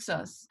it hurts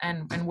us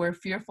and we're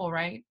fearful,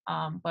 right?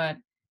 But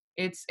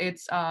it's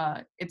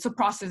a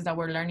process that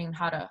we're learning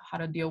how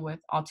to deal with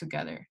all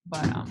together.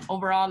 But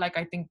overall, like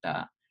I think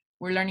that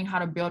we're learning how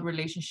to build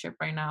relationship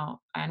right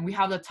now, and we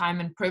have the time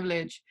and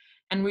privilege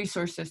and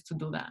resources to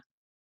do that.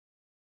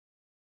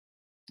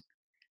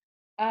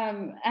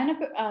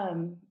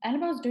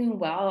 Annabelle's doing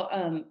well.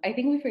 I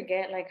think we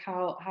forget like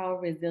how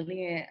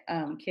resilient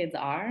kids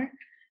are.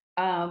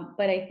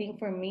 But I think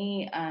for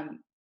me,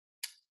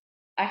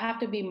 I have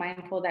to be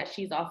mindful that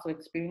she's also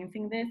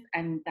experiencing this,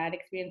 and that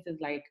experience is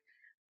like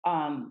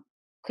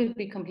could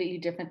be completely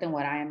different than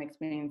what I am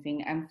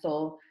experiencing. And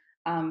so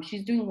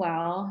she's doing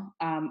well.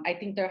 I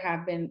think there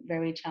have been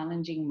very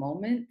challenging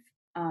moments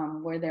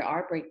where there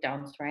are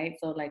breakdowns, right?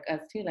 So like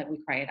us too, like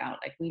we cry it out,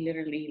 like we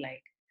literally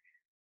like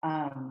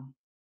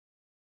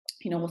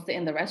you know, we'll sit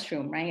in the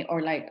restroom, right?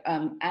 Or like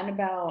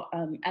Annabelle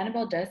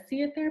does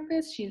see a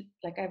therapist. She's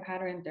like, I've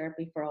had her in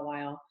therapy for a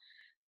while.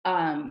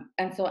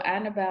 And so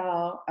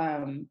Annabelle,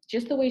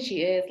 just the way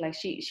she is, like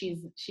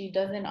she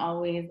doesn't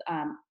always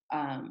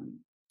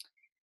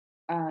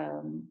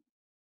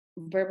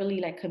verbally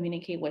like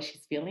communicate what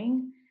she's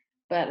feeling,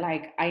 but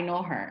like I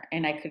know her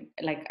and I could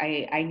like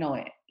I know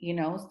it, you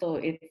know. So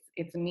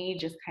it's me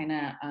just kind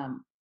of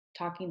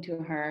talking to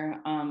her.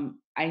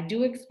 I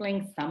do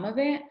explain some of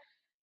it,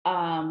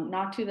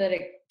 not to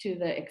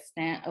the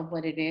extent of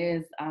what it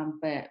is,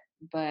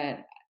 but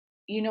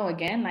you know,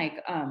 again,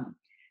 like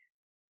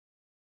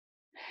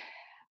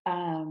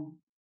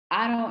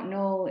I don't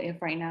know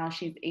if right now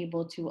she's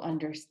able to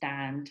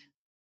understand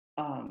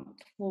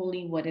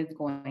fully what is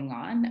going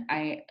on.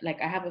 I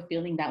have a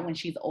feeling that when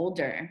she's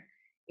older,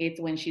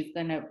 it's when she's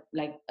gonna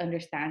like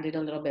understand it a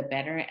little bit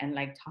better and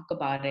like talk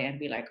about it and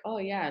be like, oh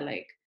yeah,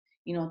 like,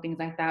 you know, things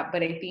like that.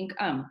 But I think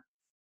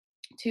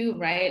too,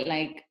 right,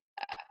 like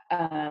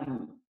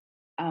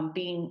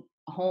being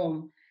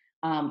home,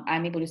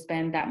 I'm able to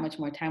spend that much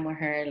more time with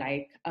her,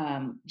 like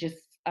just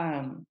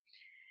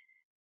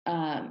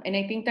and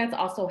I think that's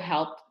also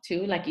helped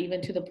too, like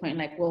even to the point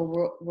like,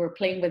 well, we're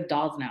playing with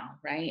dolls now,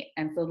 right?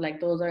 And so like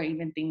those are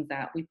even things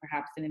that we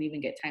perhaps didn't even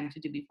get time to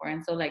do before.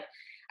 And so like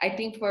I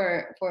think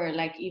for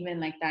like even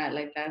like that,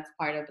 like that's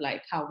part of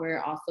like how we're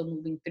also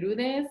moving through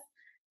this,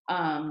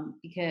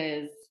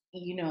 because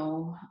you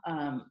know,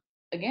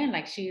 again,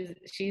 like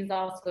she's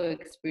also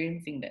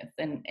experiencing this,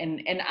 and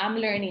I'm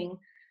learning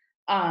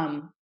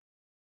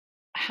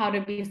how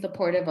to be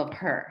supportive of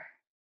her,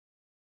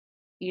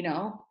 you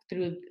know,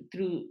 through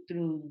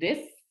this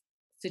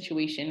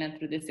situation and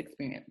through this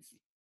experience.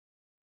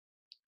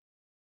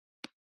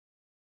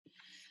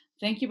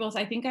 Thank you both.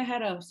 I think I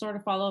had a sort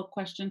of follow-up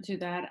question to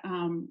that.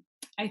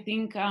 I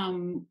think,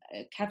 Catherine,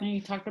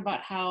 you talked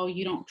about how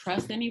you don't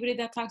trust anybody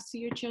that talks to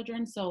your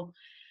children. So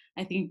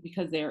I think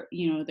because they're,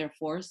 you know, they're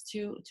forced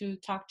to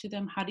talk to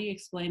them. How do you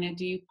explain it?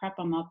 Do you prep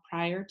them up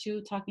prior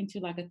to talking to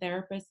like a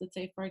therapist, let's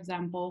say, for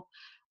example?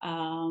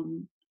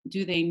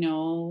 Do they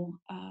know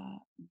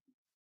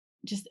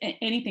just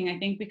anything? I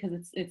think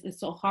because it's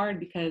so hard,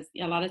 because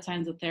a lot of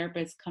times the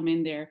therapists come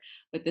in there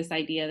with this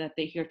idea that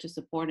they're here to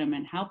support them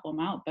and help them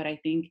out, but I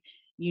think,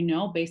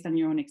 based on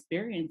your own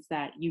experience,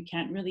 that you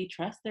can't really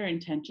trust their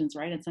intentions,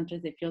 right? And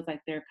sometimes it feels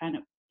like they're kind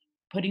of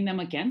putting them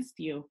against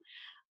you.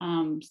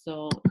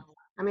 So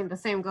I mean, the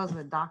same goes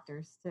with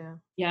doctors too.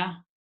 yeah.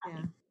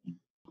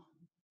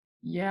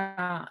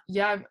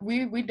 Yeah,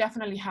 we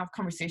definitely have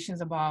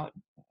conversations about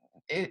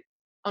it.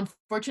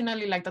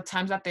 Unfortunately, like the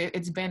times that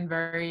it's been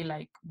very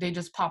like they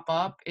just pop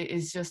up, it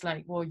is just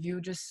like, well,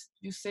 you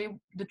say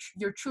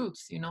your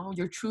truths,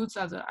 your truths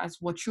as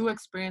what you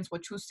experience,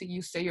 what you see,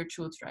 you say your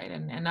truths, right?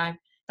 And I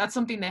that's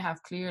something they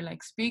have clear,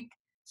 like speak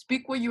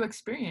what you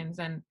experience.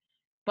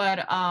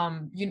 But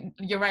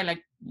you're right,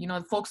 like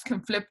folks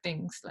can flip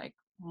things, like,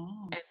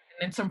 and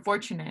it's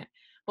unfortunate.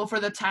 But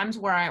for the times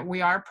where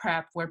we are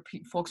prepped, where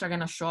folks are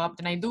gonna show up,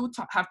 then I do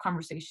have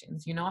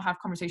conversations. Have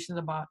conversations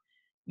about,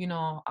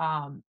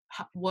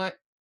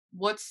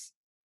 what's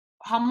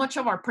how much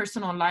of our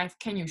personal life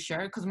can you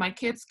share? Because my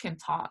kids can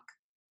talk.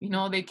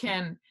 They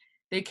can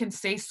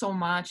say so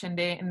much, and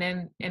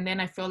then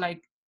I feel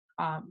like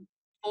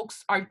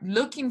folks are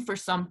looking for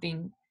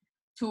something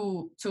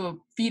to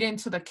feed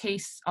into the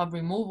case of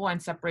removal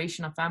and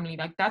separation of family.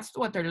 Like that's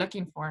what they're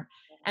looking for.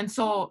 And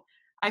so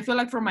I feel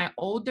like for my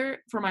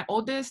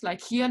oldest,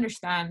 like he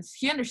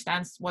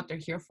understands what they're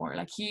here for.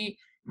 Like they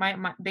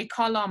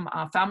call them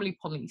family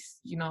police,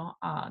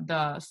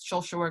 the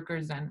social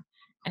workers and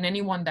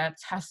anyone that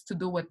has to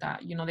do with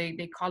that,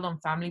 they call them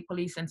family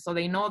police. And so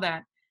they know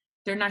that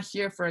they're not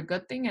here for a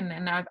good thing.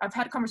 And I've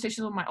had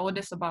conversations with my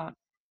oldest about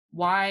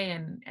why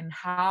and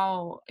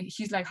how.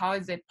 He's like, how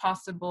is it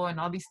possible, and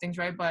all these things,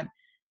 right? But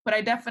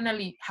I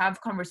definitely have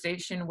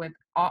conversation with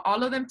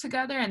all of them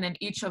together, and then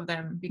each of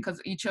them,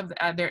 because each of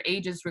their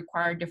ages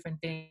require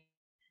different things.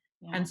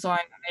 Yeah. And so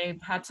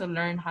I've had to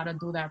learn how to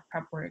do that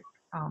prep work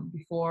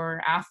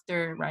before,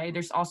 after, right?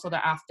 There's also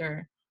the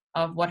after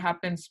of what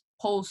happens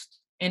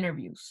post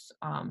interviews.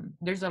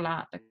 There's a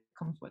lot that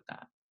comes with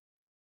that.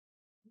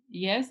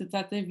 Yes, it's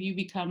as if you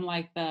become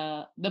like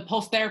the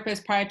post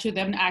therapist prior to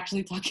them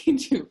actually talking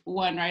to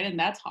one, right? And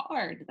that's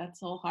hard. That's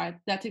so hard.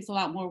 That takes a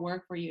lot more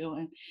work for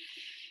you.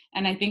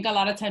 And I think a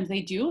lot of times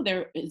they do.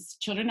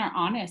 Children are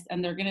honest,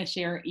 and they're gonna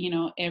share,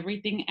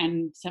 everything.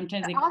 And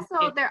sometimes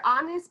they're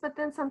honest, but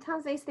then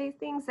sometimes they say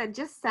things that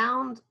just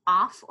sound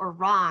off or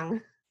wrong.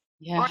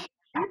 Yeah.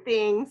 Or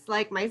things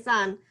like my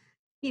son,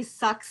 he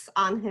sucks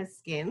on his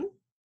skin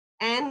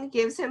and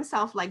gives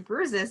himself like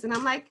bruises, and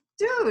I'm like,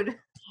 dude.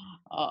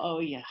 Oh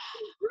yeah.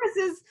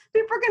 Bruises.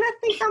 People are gonna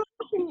think I'm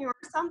fucking you or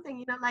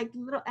something. Like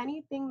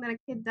anything that a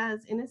kid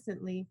does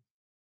innocently,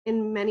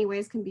 in many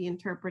ways, can be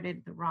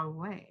interpreted the wrong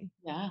way.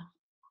 Yeah,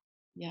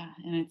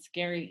 and it's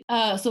scary.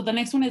 So the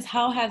next one is,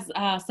 how has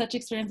such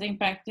experience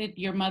impacted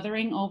your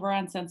mothering over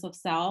on sense of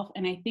self?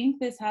 And I think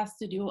this has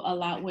to do a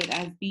lot with,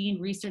 as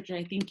being researcher,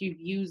 I think you've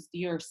used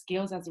your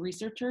skills as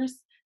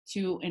researchers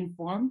to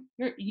inform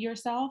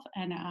yourself.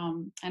 And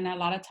a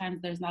lot of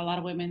times there's not a lot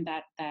of women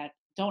that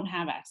don't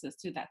have access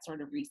to that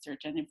sort of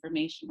research and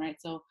information, right?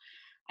 So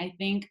I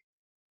think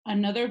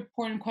another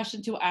important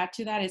question to add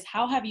to that is,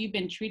 how have you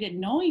been treated,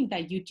 knowing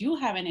that you do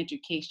have an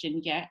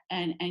education yet,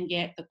 and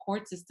yet the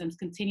court systems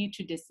continue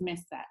to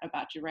dismiss that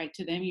about you, right?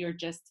 To them, you're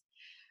just,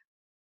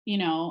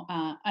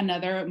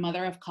 another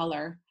mother of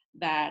color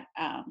that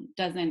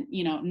doesn't,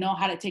 know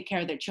how to take care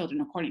of their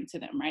children according to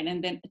them, right?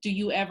 And then do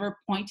you ever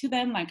point to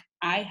them like,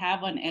 I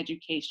have an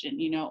education,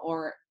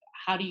 or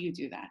how do you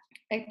do that?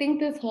 I think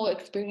this whole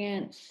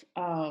experience,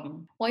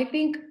 I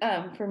think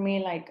for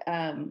me, like,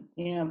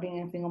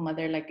 being a single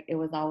mother, like it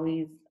was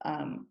always,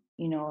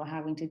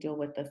 having to deal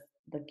with the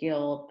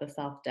guilt, the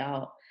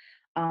self-doubt.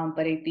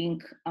 But I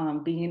think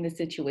being in this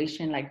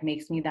situation, like,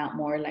 makes me that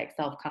more like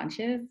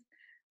self-conscious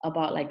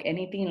about like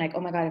anything, like,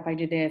 oh my God, if I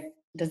do this,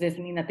 does this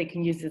mean that they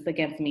can use this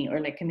against me? Or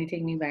like, can they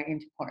take me back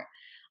into court?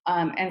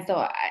 And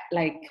so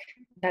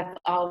that's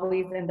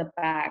always in the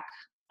back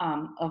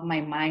of my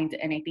mind.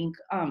 And I think,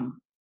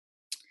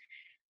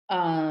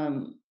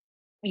 I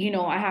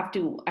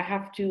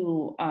have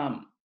to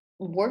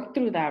work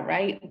through that,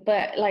 right?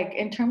 But like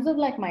in terms of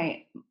like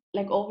my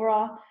like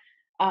overall,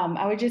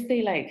 I would just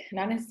say, like,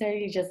 not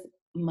necessarily just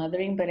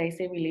mothering, but I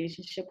say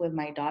relationship with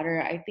my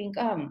daughter. I think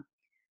um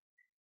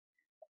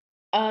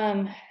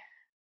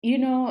you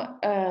know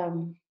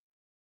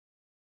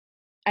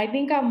I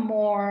think I'm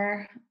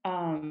more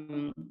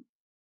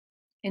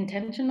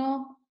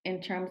intentional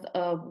in terms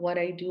of what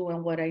I do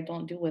and what I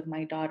don't do with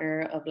my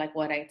daughter, of like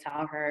what I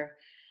tell her.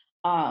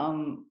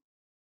 um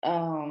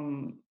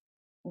um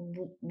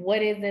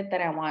what is it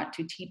that I want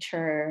to teach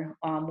her?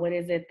 What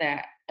is it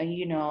that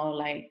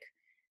like,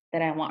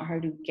 that I want her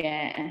to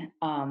get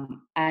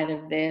out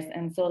of this?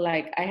 And so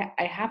like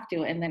I have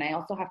to, and then I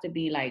also have to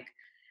be like,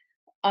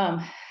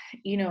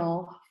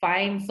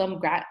 find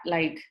some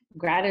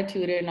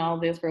gratitude in all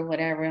this for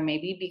whatever it may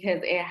be,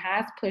 because it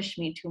has pushed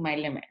me to my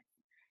limits.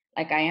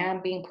 Like, I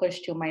am being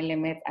pushed to my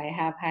limits. I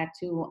have had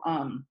to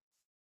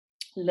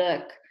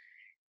look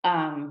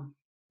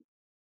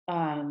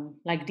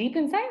like deep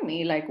inside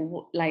me,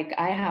 like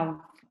I have,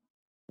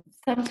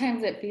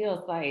 sometimes it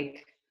feels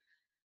like,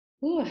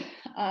 ooh,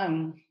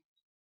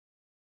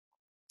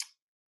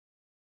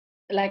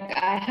 like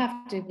I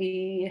have to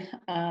be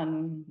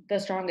the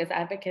strongest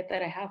advocate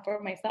that I have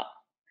for myself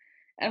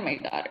and my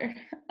daughter.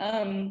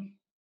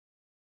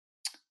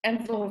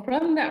 And so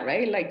from that,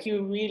 right, like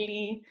you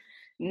really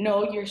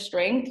know your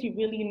strength, you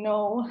really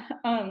know,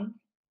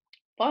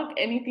 fuck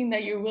anything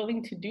that you're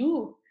willing to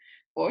do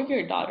for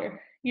your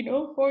daughter, you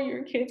know, for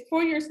your kids,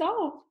 for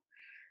yourself.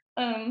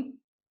 Um,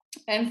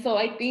 and so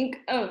I think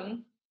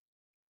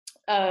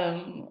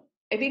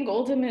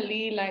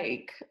ultimately,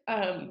 like,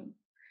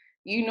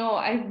 you know,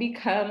 I've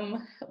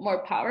become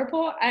more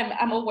powerful.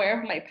 I'm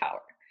aware of my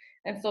power.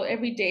 And so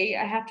every day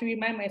I have to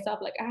remind myself,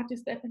 like, I have to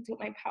step into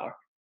my power,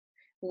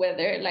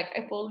 whether like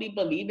I fully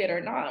believe it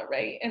or not,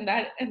 right? And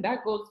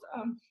that goes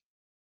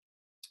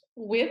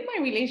with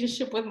my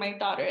relationship with my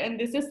daughter. And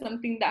this is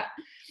something that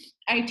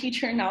I teach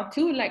her now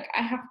too. Like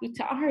I have to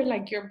tell her,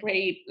 like, you're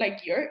brave,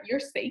 like you're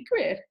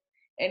sacred.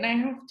 And I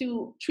have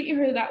to treat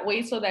her that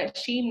way so that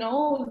she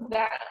knows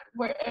that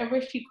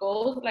wherever she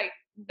goes, like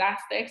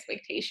that's the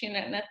expectation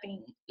and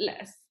nothing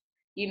less,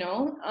 you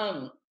know?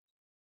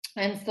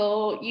 And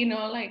so, you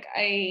know, like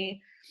I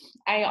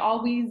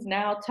always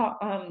now talk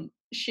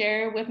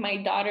share with my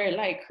daughter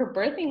like her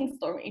birthing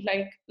story,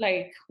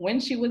 like when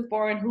she was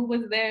born, who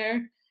was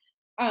there,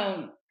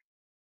 um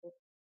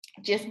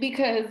just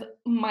because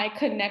my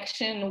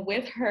connection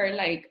with her,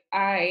 like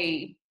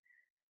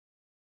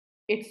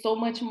it's so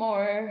much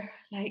more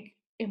like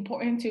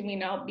important to me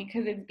now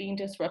because it's being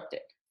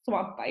disrupted. So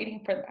I'm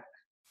fighting for that,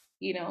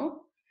 you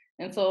know?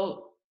 And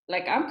so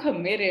like I'm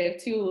committed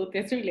to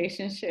this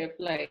relationship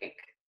like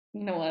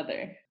no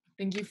other.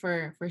 Thank you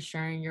for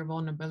sharing your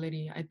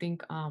vulnerability. I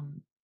think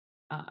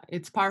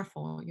it's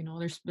powerful. You know,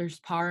 there's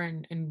power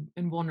in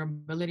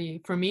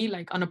vulnerability. For me,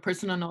 like on a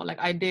personal note, like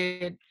I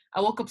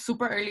woke up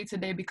super early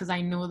today because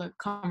I knew the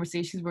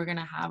conversations we're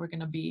gonna have are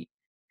gonna be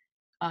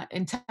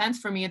intense.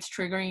 For me, it's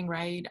triggering,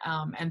 right?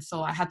 And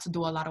so I had to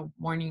do a lot of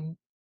warning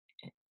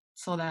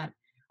so that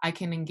I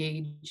can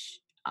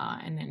engage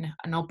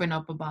and open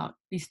up about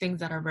these things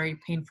that are very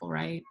painful,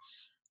 right?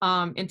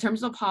 In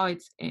terms of how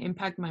it's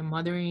impact my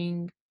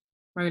mothering,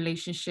 my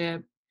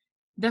relationship,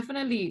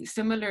 definitely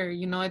similar.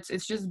 You know,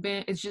 it's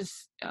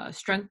just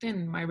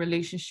strengthened my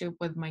relationship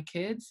with my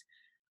kids,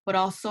 but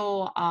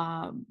also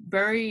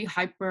very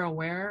hyper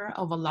aware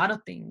of a lot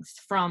of things,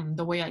 from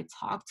the way I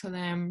talk to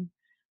them,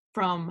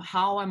 from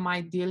how am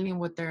I dealing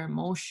with their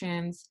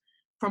emotions,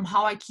 from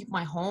how I keep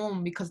my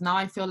home, because now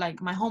I feel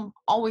like my home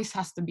always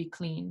has to be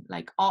clean.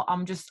 Like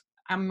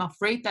I'm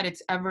afraid that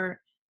it's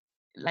ever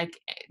like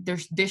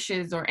there's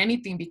dishes or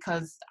anything,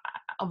 because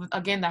of,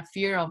 again, that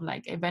fear of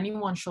like if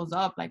anyone shows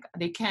up, like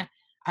they can't.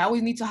 I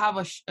always need to have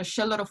a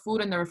shitload of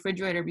food in the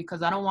refrigerator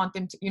because I don't want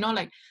them to, you know,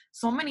 like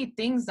so many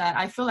things that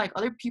I feel like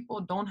other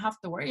people don't have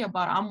to worry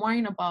about. I'm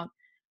worrying about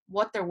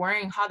what they're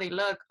wearing, how they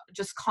look,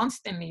 just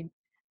constantly,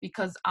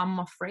 because I'm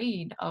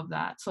afraid of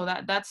that. So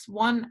that's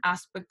one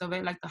aspect of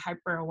it, like the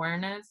hyper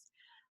awareness.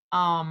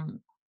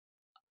 Um,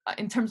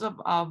 in terms of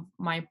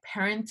my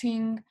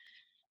parenting,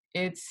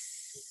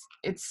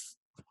 it's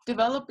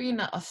developing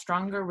a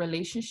stronger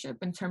relationship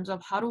in terms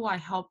of how do I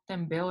help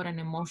them build an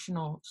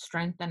emotional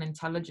strength and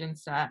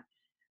intelligence that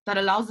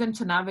allows them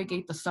to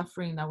navigate the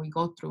suffering that we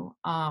go through.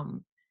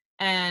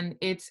 And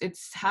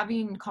it's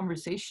having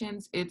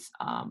conversations. It's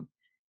a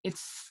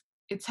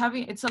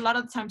lot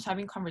of times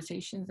having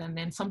conversations, and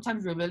then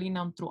sometimes revealing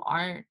them through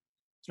art,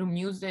 through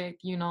music,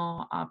 you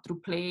know, through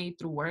play,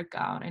 through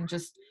workout, and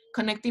just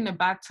connecting it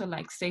back to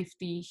like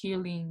safety,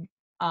 healing,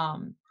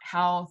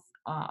 health,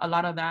 a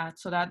lot of that.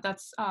 So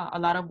that's a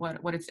lot of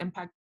what it's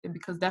impacted,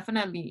 because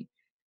definitely,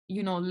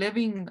 you know,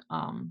 living,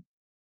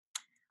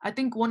 I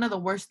think one of the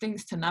worst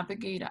things to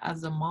navigate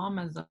as a mom,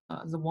 as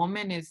a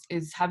woman,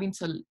 is having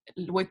to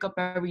wake up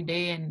every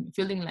day and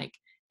feeling like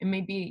it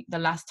may be the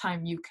last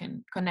time you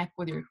can connect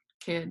with your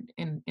kid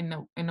in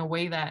a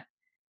way that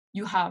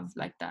you have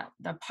like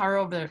that power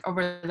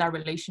over that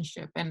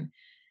relationship. And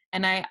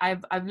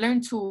I've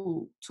learned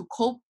to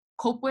cope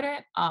with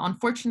it.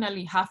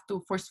 Unfortunately, have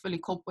to forcefully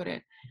cope with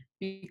it,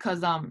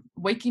 because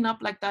waking up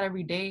like that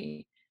every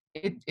day,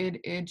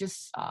 it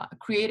just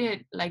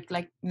created, like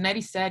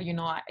Nettie said, you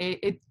know,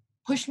 it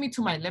pushed me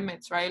to my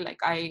limits, right? Like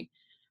I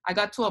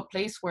got to a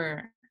place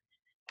where,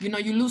 you know,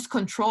 you lose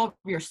control of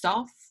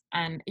yourself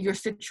and your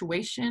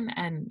situation,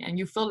 and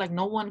you feel like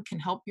no one can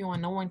help you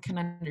and no one can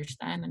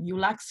understand, and you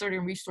lack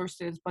certain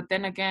resources. But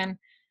then again,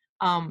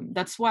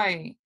 that's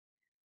why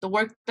the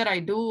work that I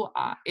do,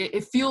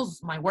 it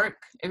fuels my work.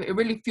 It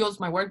really fuels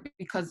my work,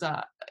 because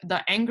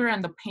the anger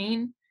and the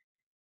pain,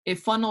 it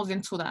funnels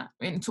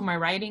into my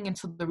writing,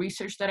 into the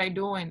research that I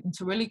do, and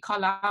to really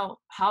call out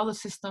how the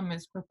system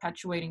is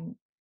perpetuating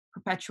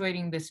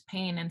this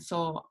pain. And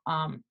so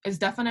it's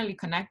definitely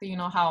connected, you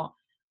know, how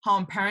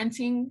I'm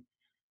parenting,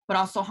 but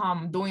also how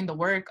I'm doing the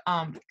work.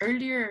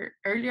 Earlier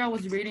I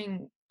was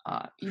reading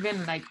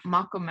even like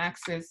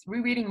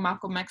rereading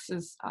Malcolm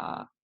X's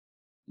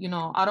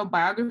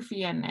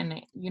autobiography,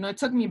 and it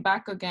took me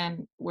back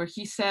again where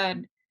he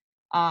said,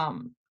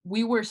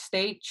 we were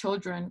state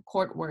children,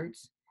 court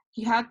words.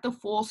 He had the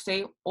full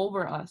say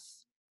over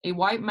us. A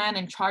white man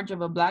in charge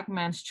of a black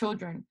man's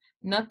children.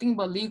 Nothing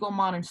but legal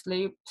modern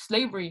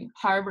slavery,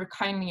 however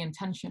kindly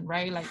intentioned,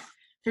 right? Like,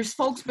 there's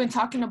folks been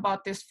talking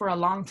about this for a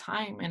long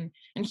time,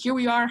 and here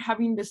we are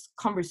having these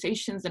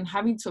conversations and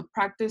having to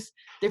practice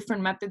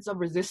different methods of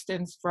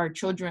resistance for our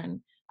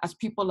children as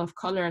people of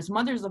color, as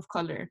mothers of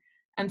color.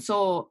 And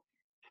so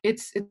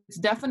it's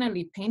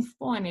definitely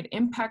painful, and it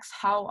impacts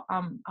how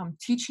I'm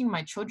teaching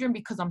my children,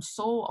 because I'm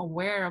so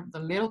aware of the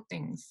little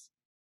things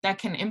that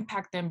can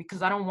impact them,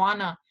 because I don't want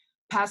to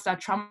pass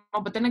that trauma.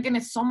 But then again,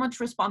 it's so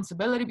much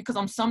responsibility, because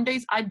on some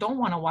days I don't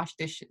want to wash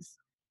dishes,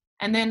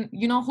 and then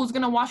who's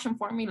gonna wash them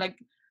for me? Like,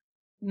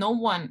 no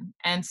one.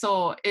 And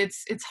so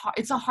it's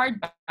a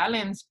hard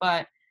balance,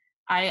 but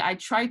I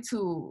try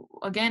to,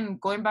 again,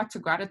 going back to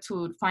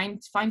gratitude, find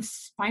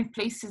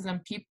places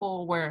and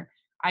people where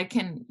I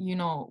can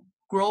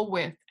grow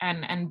with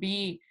and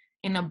be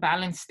in a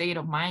balanced state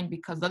of mind,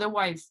 because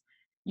otherwise,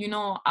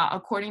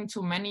 according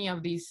to many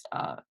of these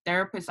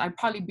therapists, I'd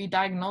probably be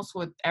diagnosed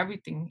with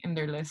everything in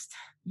their list.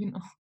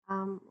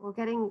 We're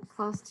getting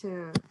close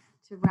to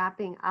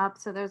wrapping up,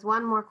 so there's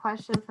one more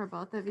question for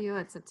both of you.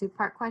 It's a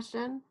two-part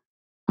question.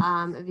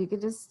 If you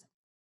could just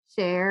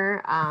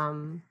share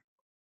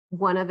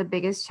one of the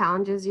biggest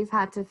challenges you've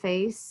had to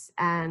face,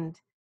 and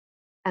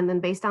then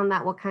based on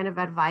that, what kind of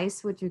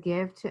advice would you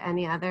give to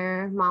any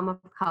other mom of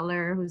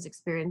color who's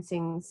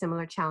experiencing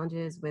similar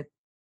challenges with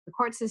the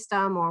court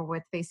system or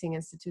with facing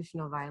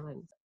institutional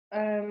violence?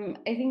 I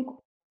think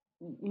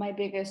my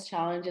biggest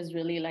challenge is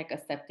really like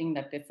accepting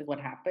that this is what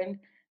happened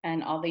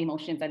and all the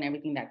emotions and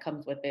everything that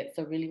comes with it.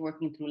 So really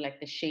working through like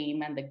the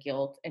shame and the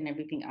guilt and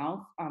everything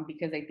else,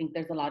 because I think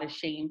there's a lot of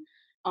shame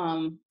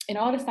and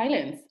all the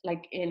silence,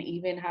 like in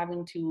even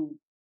having to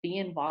be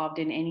involved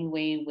in any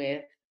way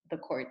with the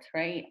courts,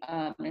 right?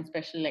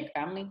 Especially like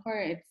family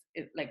court,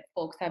 it's like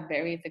folks have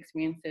various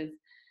experiences.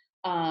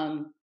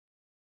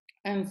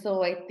 And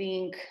so I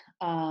think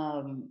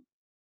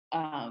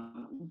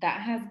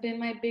that has been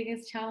my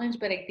biggest challenge.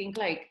 But I think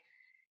like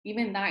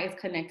even that is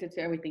connected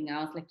to everything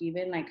else. Like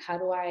even like how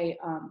do I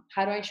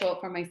show up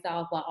for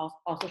myself while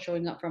also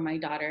showing up for my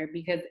daughter?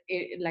 Because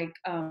it like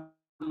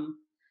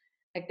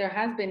there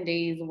has been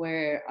days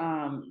where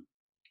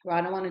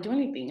I don't want to do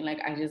anything.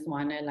 Like I just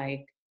want to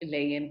like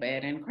lay in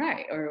bed and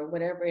cry or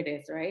whatever it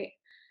is, right?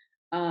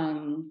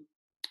 And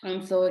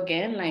so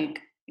again, like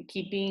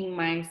keeping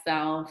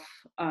myself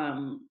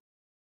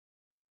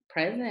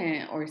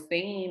present or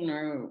sane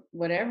or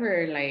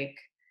whatever, like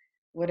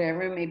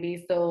whatever it may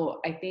be.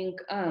 So I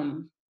think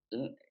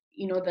the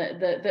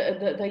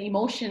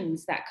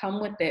emotions that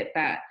come with it,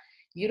 that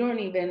you don't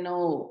even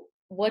know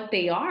what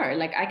they are.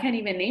 Like I can't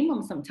even name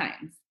them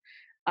sometimes.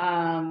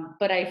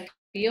 But I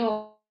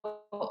feel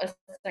a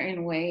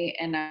certain way,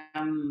 and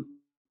I'm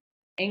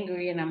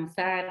angry and I'm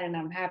sad and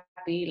I'm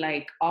happy,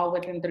 like all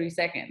within 3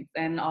 seconds,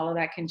 and all of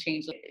that can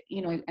change,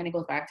 and it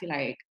goes back to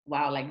like,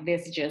 wow, like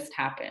this just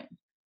happened,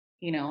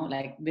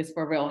 like this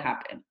for real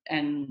happened,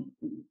 and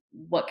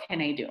what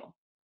can I do?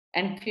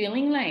 And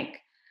feeling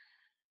like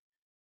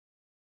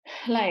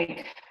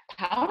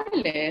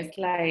powerless,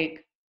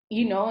 like,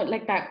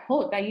 like that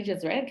quote that you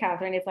just read,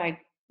 Catherine, it's like,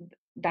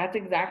 that's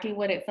exactly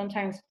what it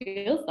sometimes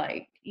feels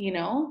like,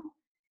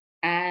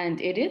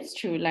 and it is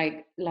true,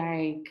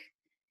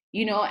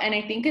 and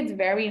I think it's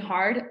very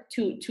hard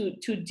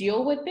to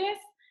deal with this,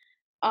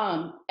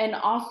 and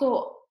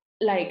also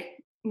like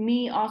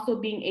me also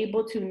being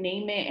able to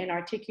name it and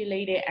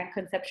articulate it and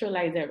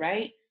conceptualize it,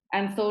 right?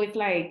 And so it's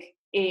like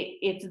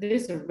it's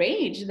this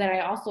rage that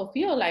I also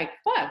feel like,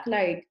 fuck,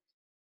 like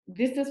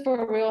this is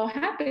for real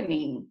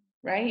happening,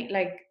 right?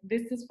 Like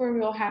this is for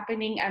real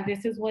happening, and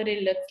this is what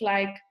it looks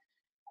like,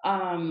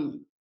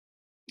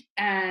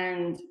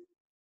 and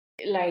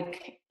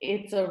like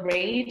it's a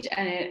rage,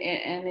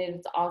 and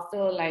it's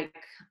also like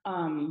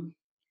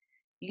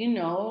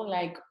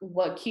like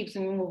what keeps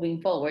me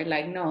moving forward.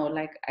 Like no,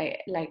 like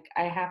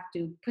I have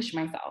to push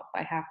myself,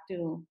 I have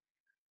to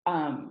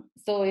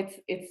so it's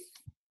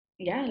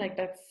yeah, like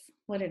that's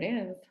what it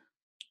is.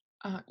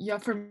 Yeah,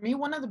 for me,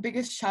 one of the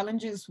biggest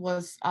challenges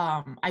was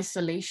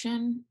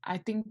isolation. I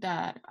think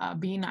that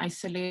being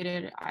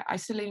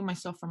isolating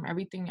myself from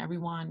everything,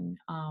 everyone,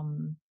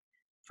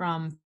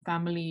 from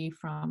family,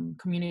 from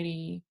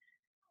community,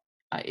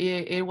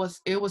 it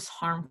was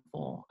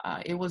harmful.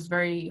 It was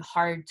very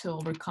hard to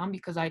overcome,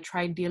 because I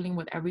tried dealing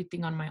with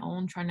everything on my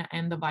own, trying to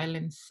end the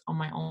violence on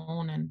my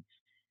own,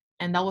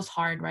 and that was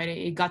hard, right?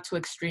 It got to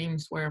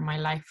extremes where my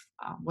life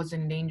was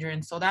in danger,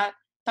 and so that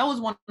was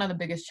one of the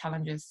biggest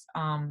challenges.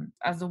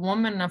 As a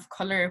woman of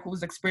color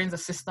who's experienced the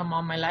system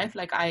all my life,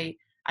 like I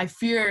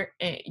fear,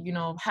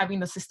 having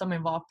the system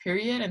involved,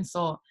 period. And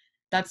so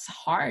that's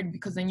hard,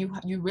 because then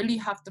you really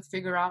have to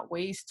figure out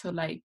ways to,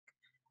 like,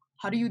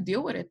 how do you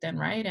deal with it then,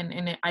 right?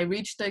 And I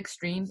reached the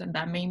extremes, and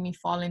that made me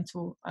fall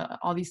into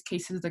all these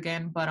cases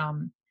again. But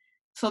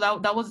so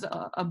that was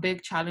a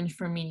big challenge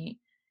for me.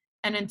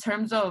 And in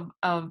terms of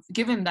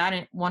given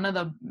that, one of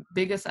the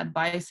biggest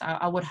advice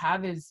I would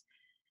have is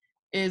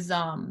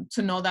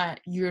to know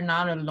that you're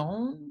not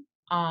alone.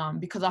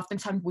 Because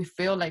oftentimes we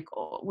feel like,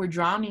 oh, we're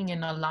drowning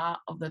in a lot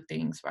of the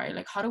things, right?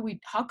 Like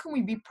how can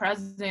we be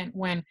present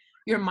when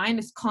your mind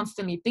is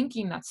constantly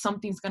thinking that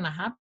something's gonna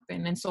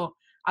happen? And so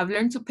I've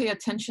learned to pay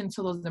attention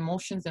to those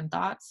emotions and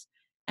thoughts,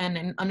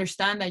 and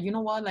understand that, you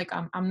know what, like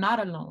I'm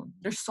not alone.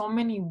 There's so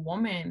many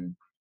women,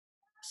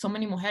 so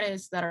many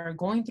mujeres that are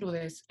going through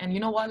this. And you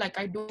know what, like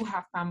I do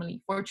have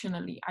family.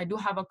 Fortunately, I do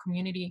have a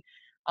community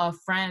of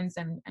friends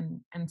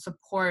and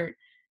support.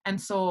 And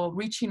so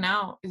reaching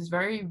out is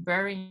very,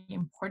 very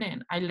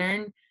important. I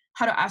learned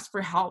how to ask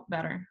for help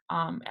better.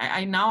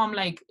 I now I'm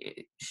like,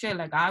 shit,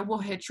 like I will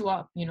hit you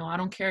up, you know, I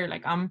don't care.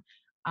 Like I'm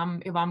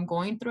if I'm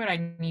going through it,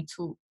 I need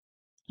to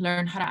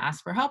learn how to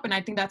ask for help. And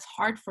I think that's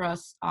hard for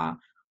us,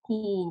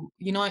 who,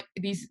 you know,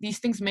 these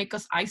things make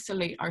us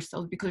isolate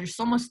ourselves, because there's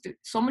so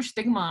much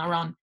stigma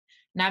around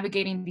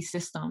navigating these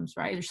systems,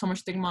 right? There's so much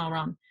stigma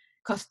around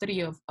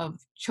custody of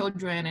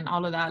children and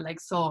all of that. Like,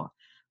 so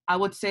I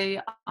would say,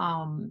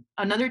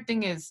 another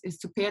thing is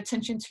to pay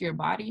attention to your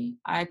body.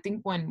 I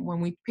think when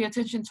we pay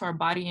attention to our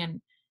body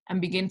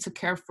and begin to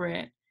care for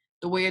it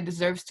the way it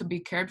deserves to be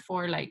cared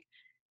for, like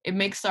it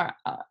makes our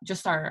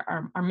just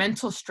our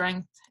mental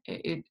strength,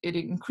 it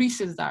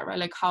increases that, right?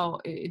 Like how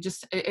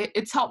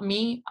it's helped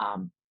me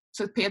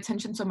to pay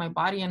attention to my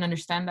body and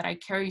understand that I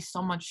carry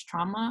so much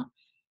trauma,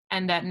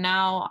 and that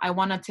now I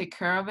want to take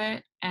care of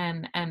it,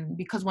 and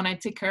because when I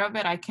take care of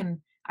it, I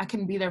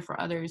can be there for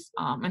others.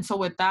 And so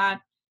with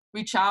that,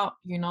 reach out,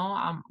 you know,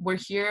 I'm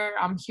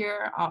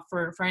here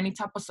for any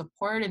type of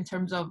support in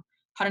terms of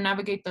how to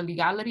navigate the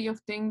legality of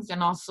things,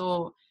 and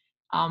also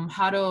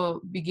how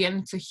to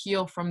begin to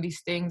heal from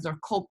these things or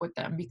cope with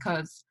them.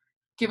 Because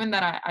given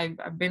that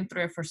I've been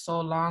through it for so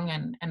long,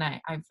 and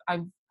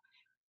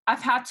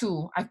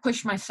I've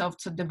pushed myself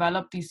to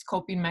develop these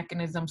coping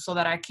mechanisms so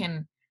that I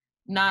can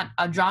not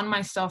drown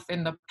myself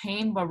in the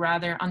pain, but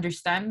rather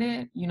understand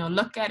it, you know,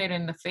 look at it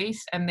in the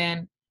face, and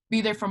then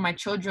be there for my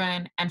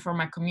children and for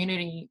my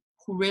community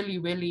who really,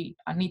 really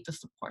need the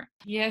support.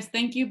 Yes,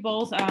 thank you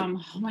both. Oh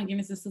my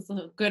goodness, this is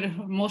a good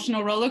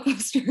emotional roller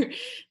coaster.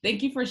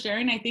 Thank you for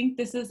sharing. I think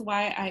this is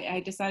why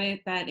I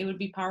decided that it would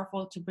be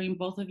powerful to bring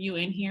both of you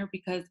in here,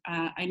 because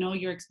I know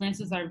your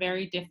experiences are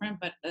very different,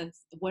 but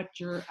what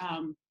your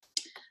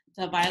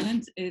the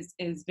violence is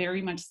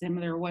very much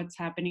similar. What's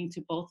happening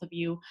to both of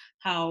you,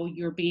 how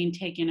your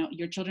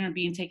children are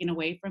being taken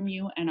away from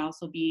you, and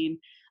also being,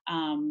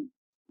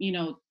 you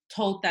know,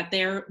 told that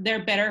they're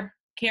better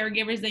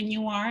caregivers than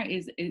you are,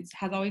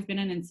 has always been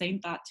an insane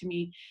thought to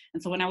me.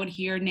 And so when I would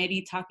hear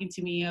Nettie talking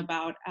to me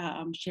about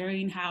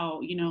sharing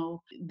how, you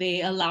know,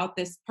 they allowed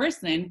this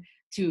person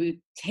to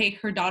take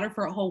her daughter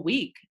for a whole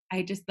week,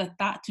 the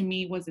thought to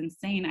me was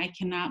insane. I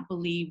cannot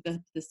believe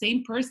the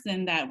same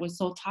person that was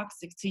so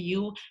toxic to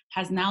you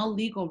has now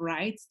legal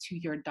rights to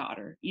your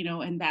daughter, you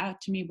know. And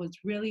that to me was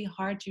really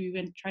hard to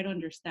even try to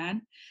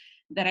understand.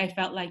 That I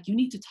felt like, you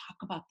need to talk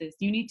about this.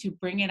 You need to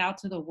bring it out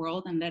to the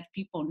world and let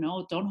people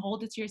know. Don't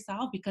hold it to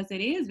yourself, because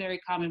it is very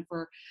common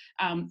for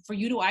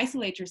you to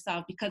isolate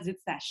yourself, because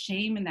it's that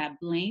shame and that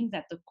blame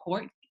that the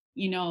court,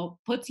 you know,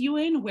 puts you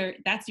in, where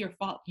that's your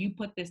fault. You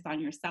put this on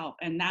yourself,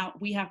 and now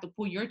we have to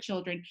pull your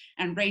children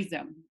and raise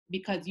them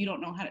because you don't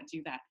know how to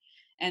do that.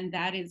 And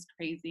that is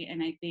crazy.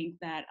 And I think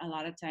that a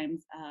lot of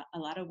times, a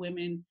lot of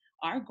women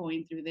are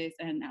going through this,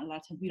 and a lot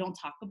of times we don't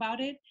talk about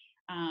it.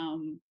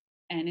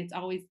 And it's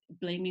always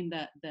blaming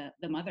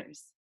the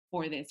mothers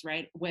for this,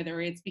 right?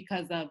 Whether it's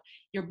because of,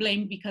 you're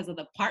blamed because of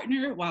the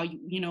partner. Well,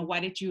 you know, why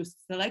did you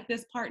select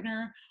this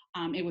partner?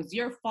 It was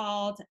your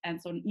fault.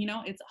 And so, you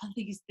know, it's all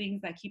these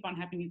things that keep on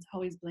happening. It's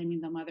always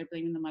blaming the mother,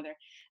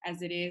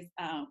 as it is.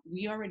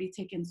 We already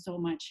taken so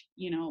much,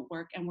 you know,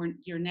 work, and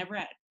you're never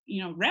at,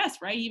 you know, rest,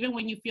 right? Even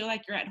when you feel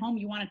like you're at home,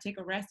 you want to take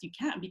a rest, you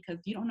can't, because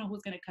you don't know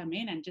who's going to come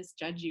in and just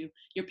judge you,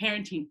 your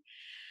parenting.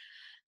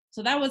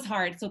 So that was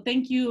hard. So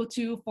thank you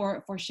too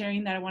for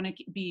sharing that. I want to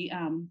be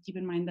keep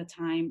in mind the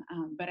time,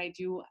 but I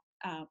do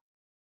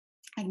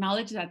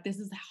acknowledge that this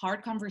is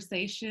hard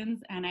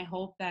conversations, and I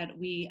hope that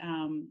we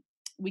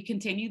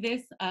continue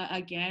this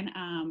again,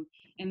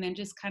 and then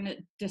just kind of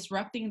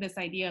disrupting this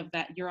idea of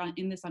that you're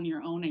in this on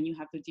your own and you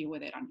have to deal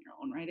with it on your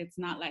own, right? It's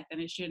not like that.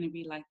 It shouldn't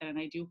be like that. And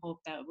I do hope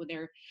that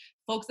there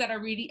folks that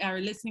are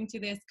listening to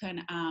this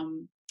can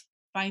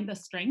find the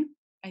strength.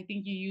 I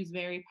think you use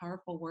very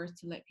powerful words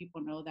to let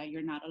people know that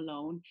you're not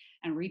alone,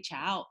 and reach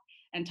out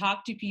and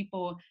talk to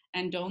people,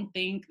 and don't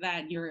think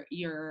that you're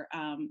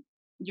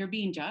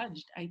being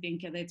judged. I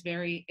think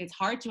it's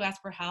hard to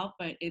ask for help,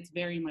 but it's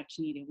very much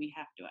needed. We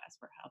have to ask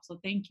for help. So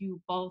thank you,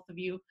 both of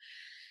you.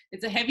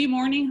 It's a heavy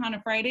morning on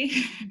a Friday,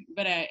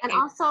 but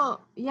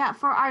also, yeah,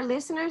 for our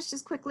listeners,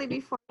 just quickly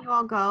before you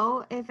all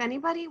go, if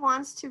anybody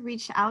wants to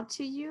reach out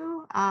to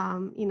you,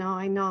 you know,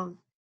 I know,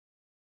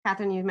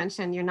 Catherine, you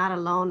mentioned you're not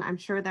alone. I'm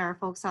sure there are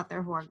folks out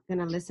there who are going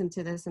to listen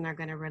to this and are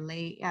going to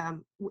relate.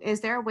 Is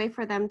there a way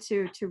for them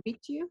to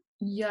reach you?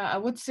 Yeah, I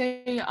would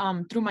say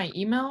through my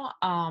email.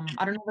 I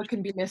don't know if it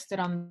can be listed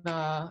on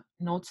the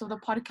notes of the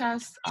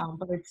podcast,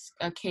 but it's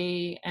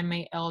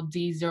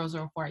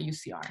KMALD004 at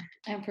UCR.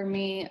 And for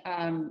me,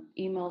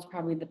 email is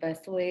probably the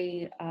best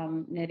way.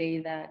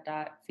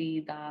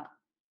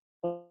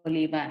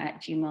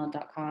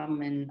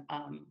 nereida.c.oliva@gmail.com, and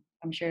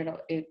I'm sure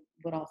it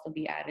would also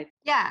be added.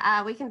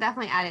 Yeah, we can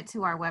definitely add it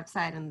to our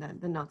website and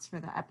the notes for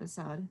the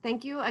episode.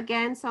 Thank you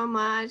again so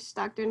much,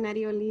 Dr.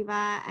 Neri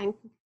Oliva, and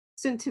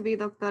soon to be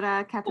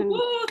Doctora Catherine.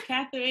 Woo,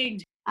 Catherine.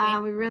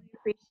 We really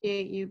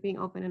appreciate you being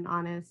open and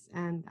honest,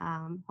 and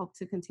hope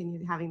to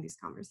continue having these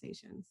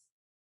conversations.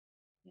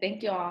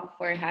 Thank you all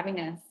for having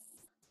us.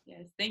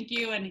 Yes, thank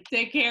you, and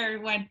take care,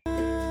 everyone.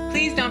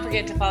 Please don't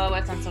forget to follow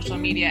us on social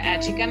media at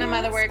Chicana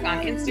Motherwork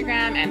on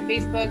Instagram and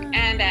Facebook,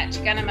 and at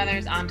Chicana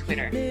Mothers on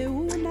Twitter.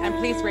 And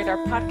please rate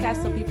our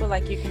podcast so people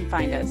like you can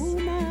find us.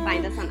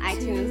 Find us on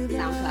iTunes,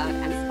 SoundCloud,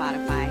 and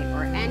Spotify,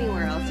 or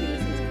anywhere else you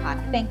listen to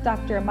podcasts. Thank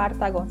Dr.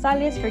 Marta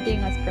Gonzalez for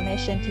giving us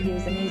permission to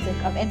use the music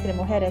of Entre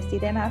Mujeres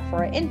Sirena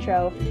for our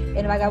intro,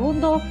 and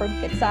Vagabundo from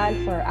Quetzal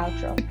for our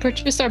outro. To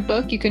purchase our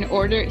book, you can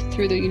order it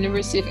through the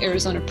University of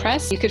Arizona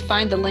Press. You could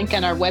find the link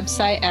on our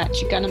website at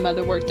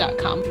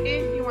chicanamotherwork.com.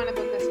 If you want to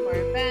book us for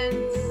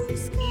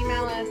events,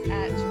 email us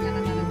at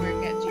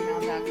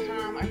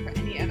chicanamotherwork@gmail.com, or for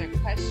any other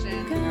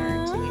questions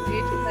or to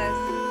engage with us,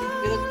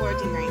 we look forward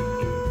to hearing from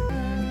you.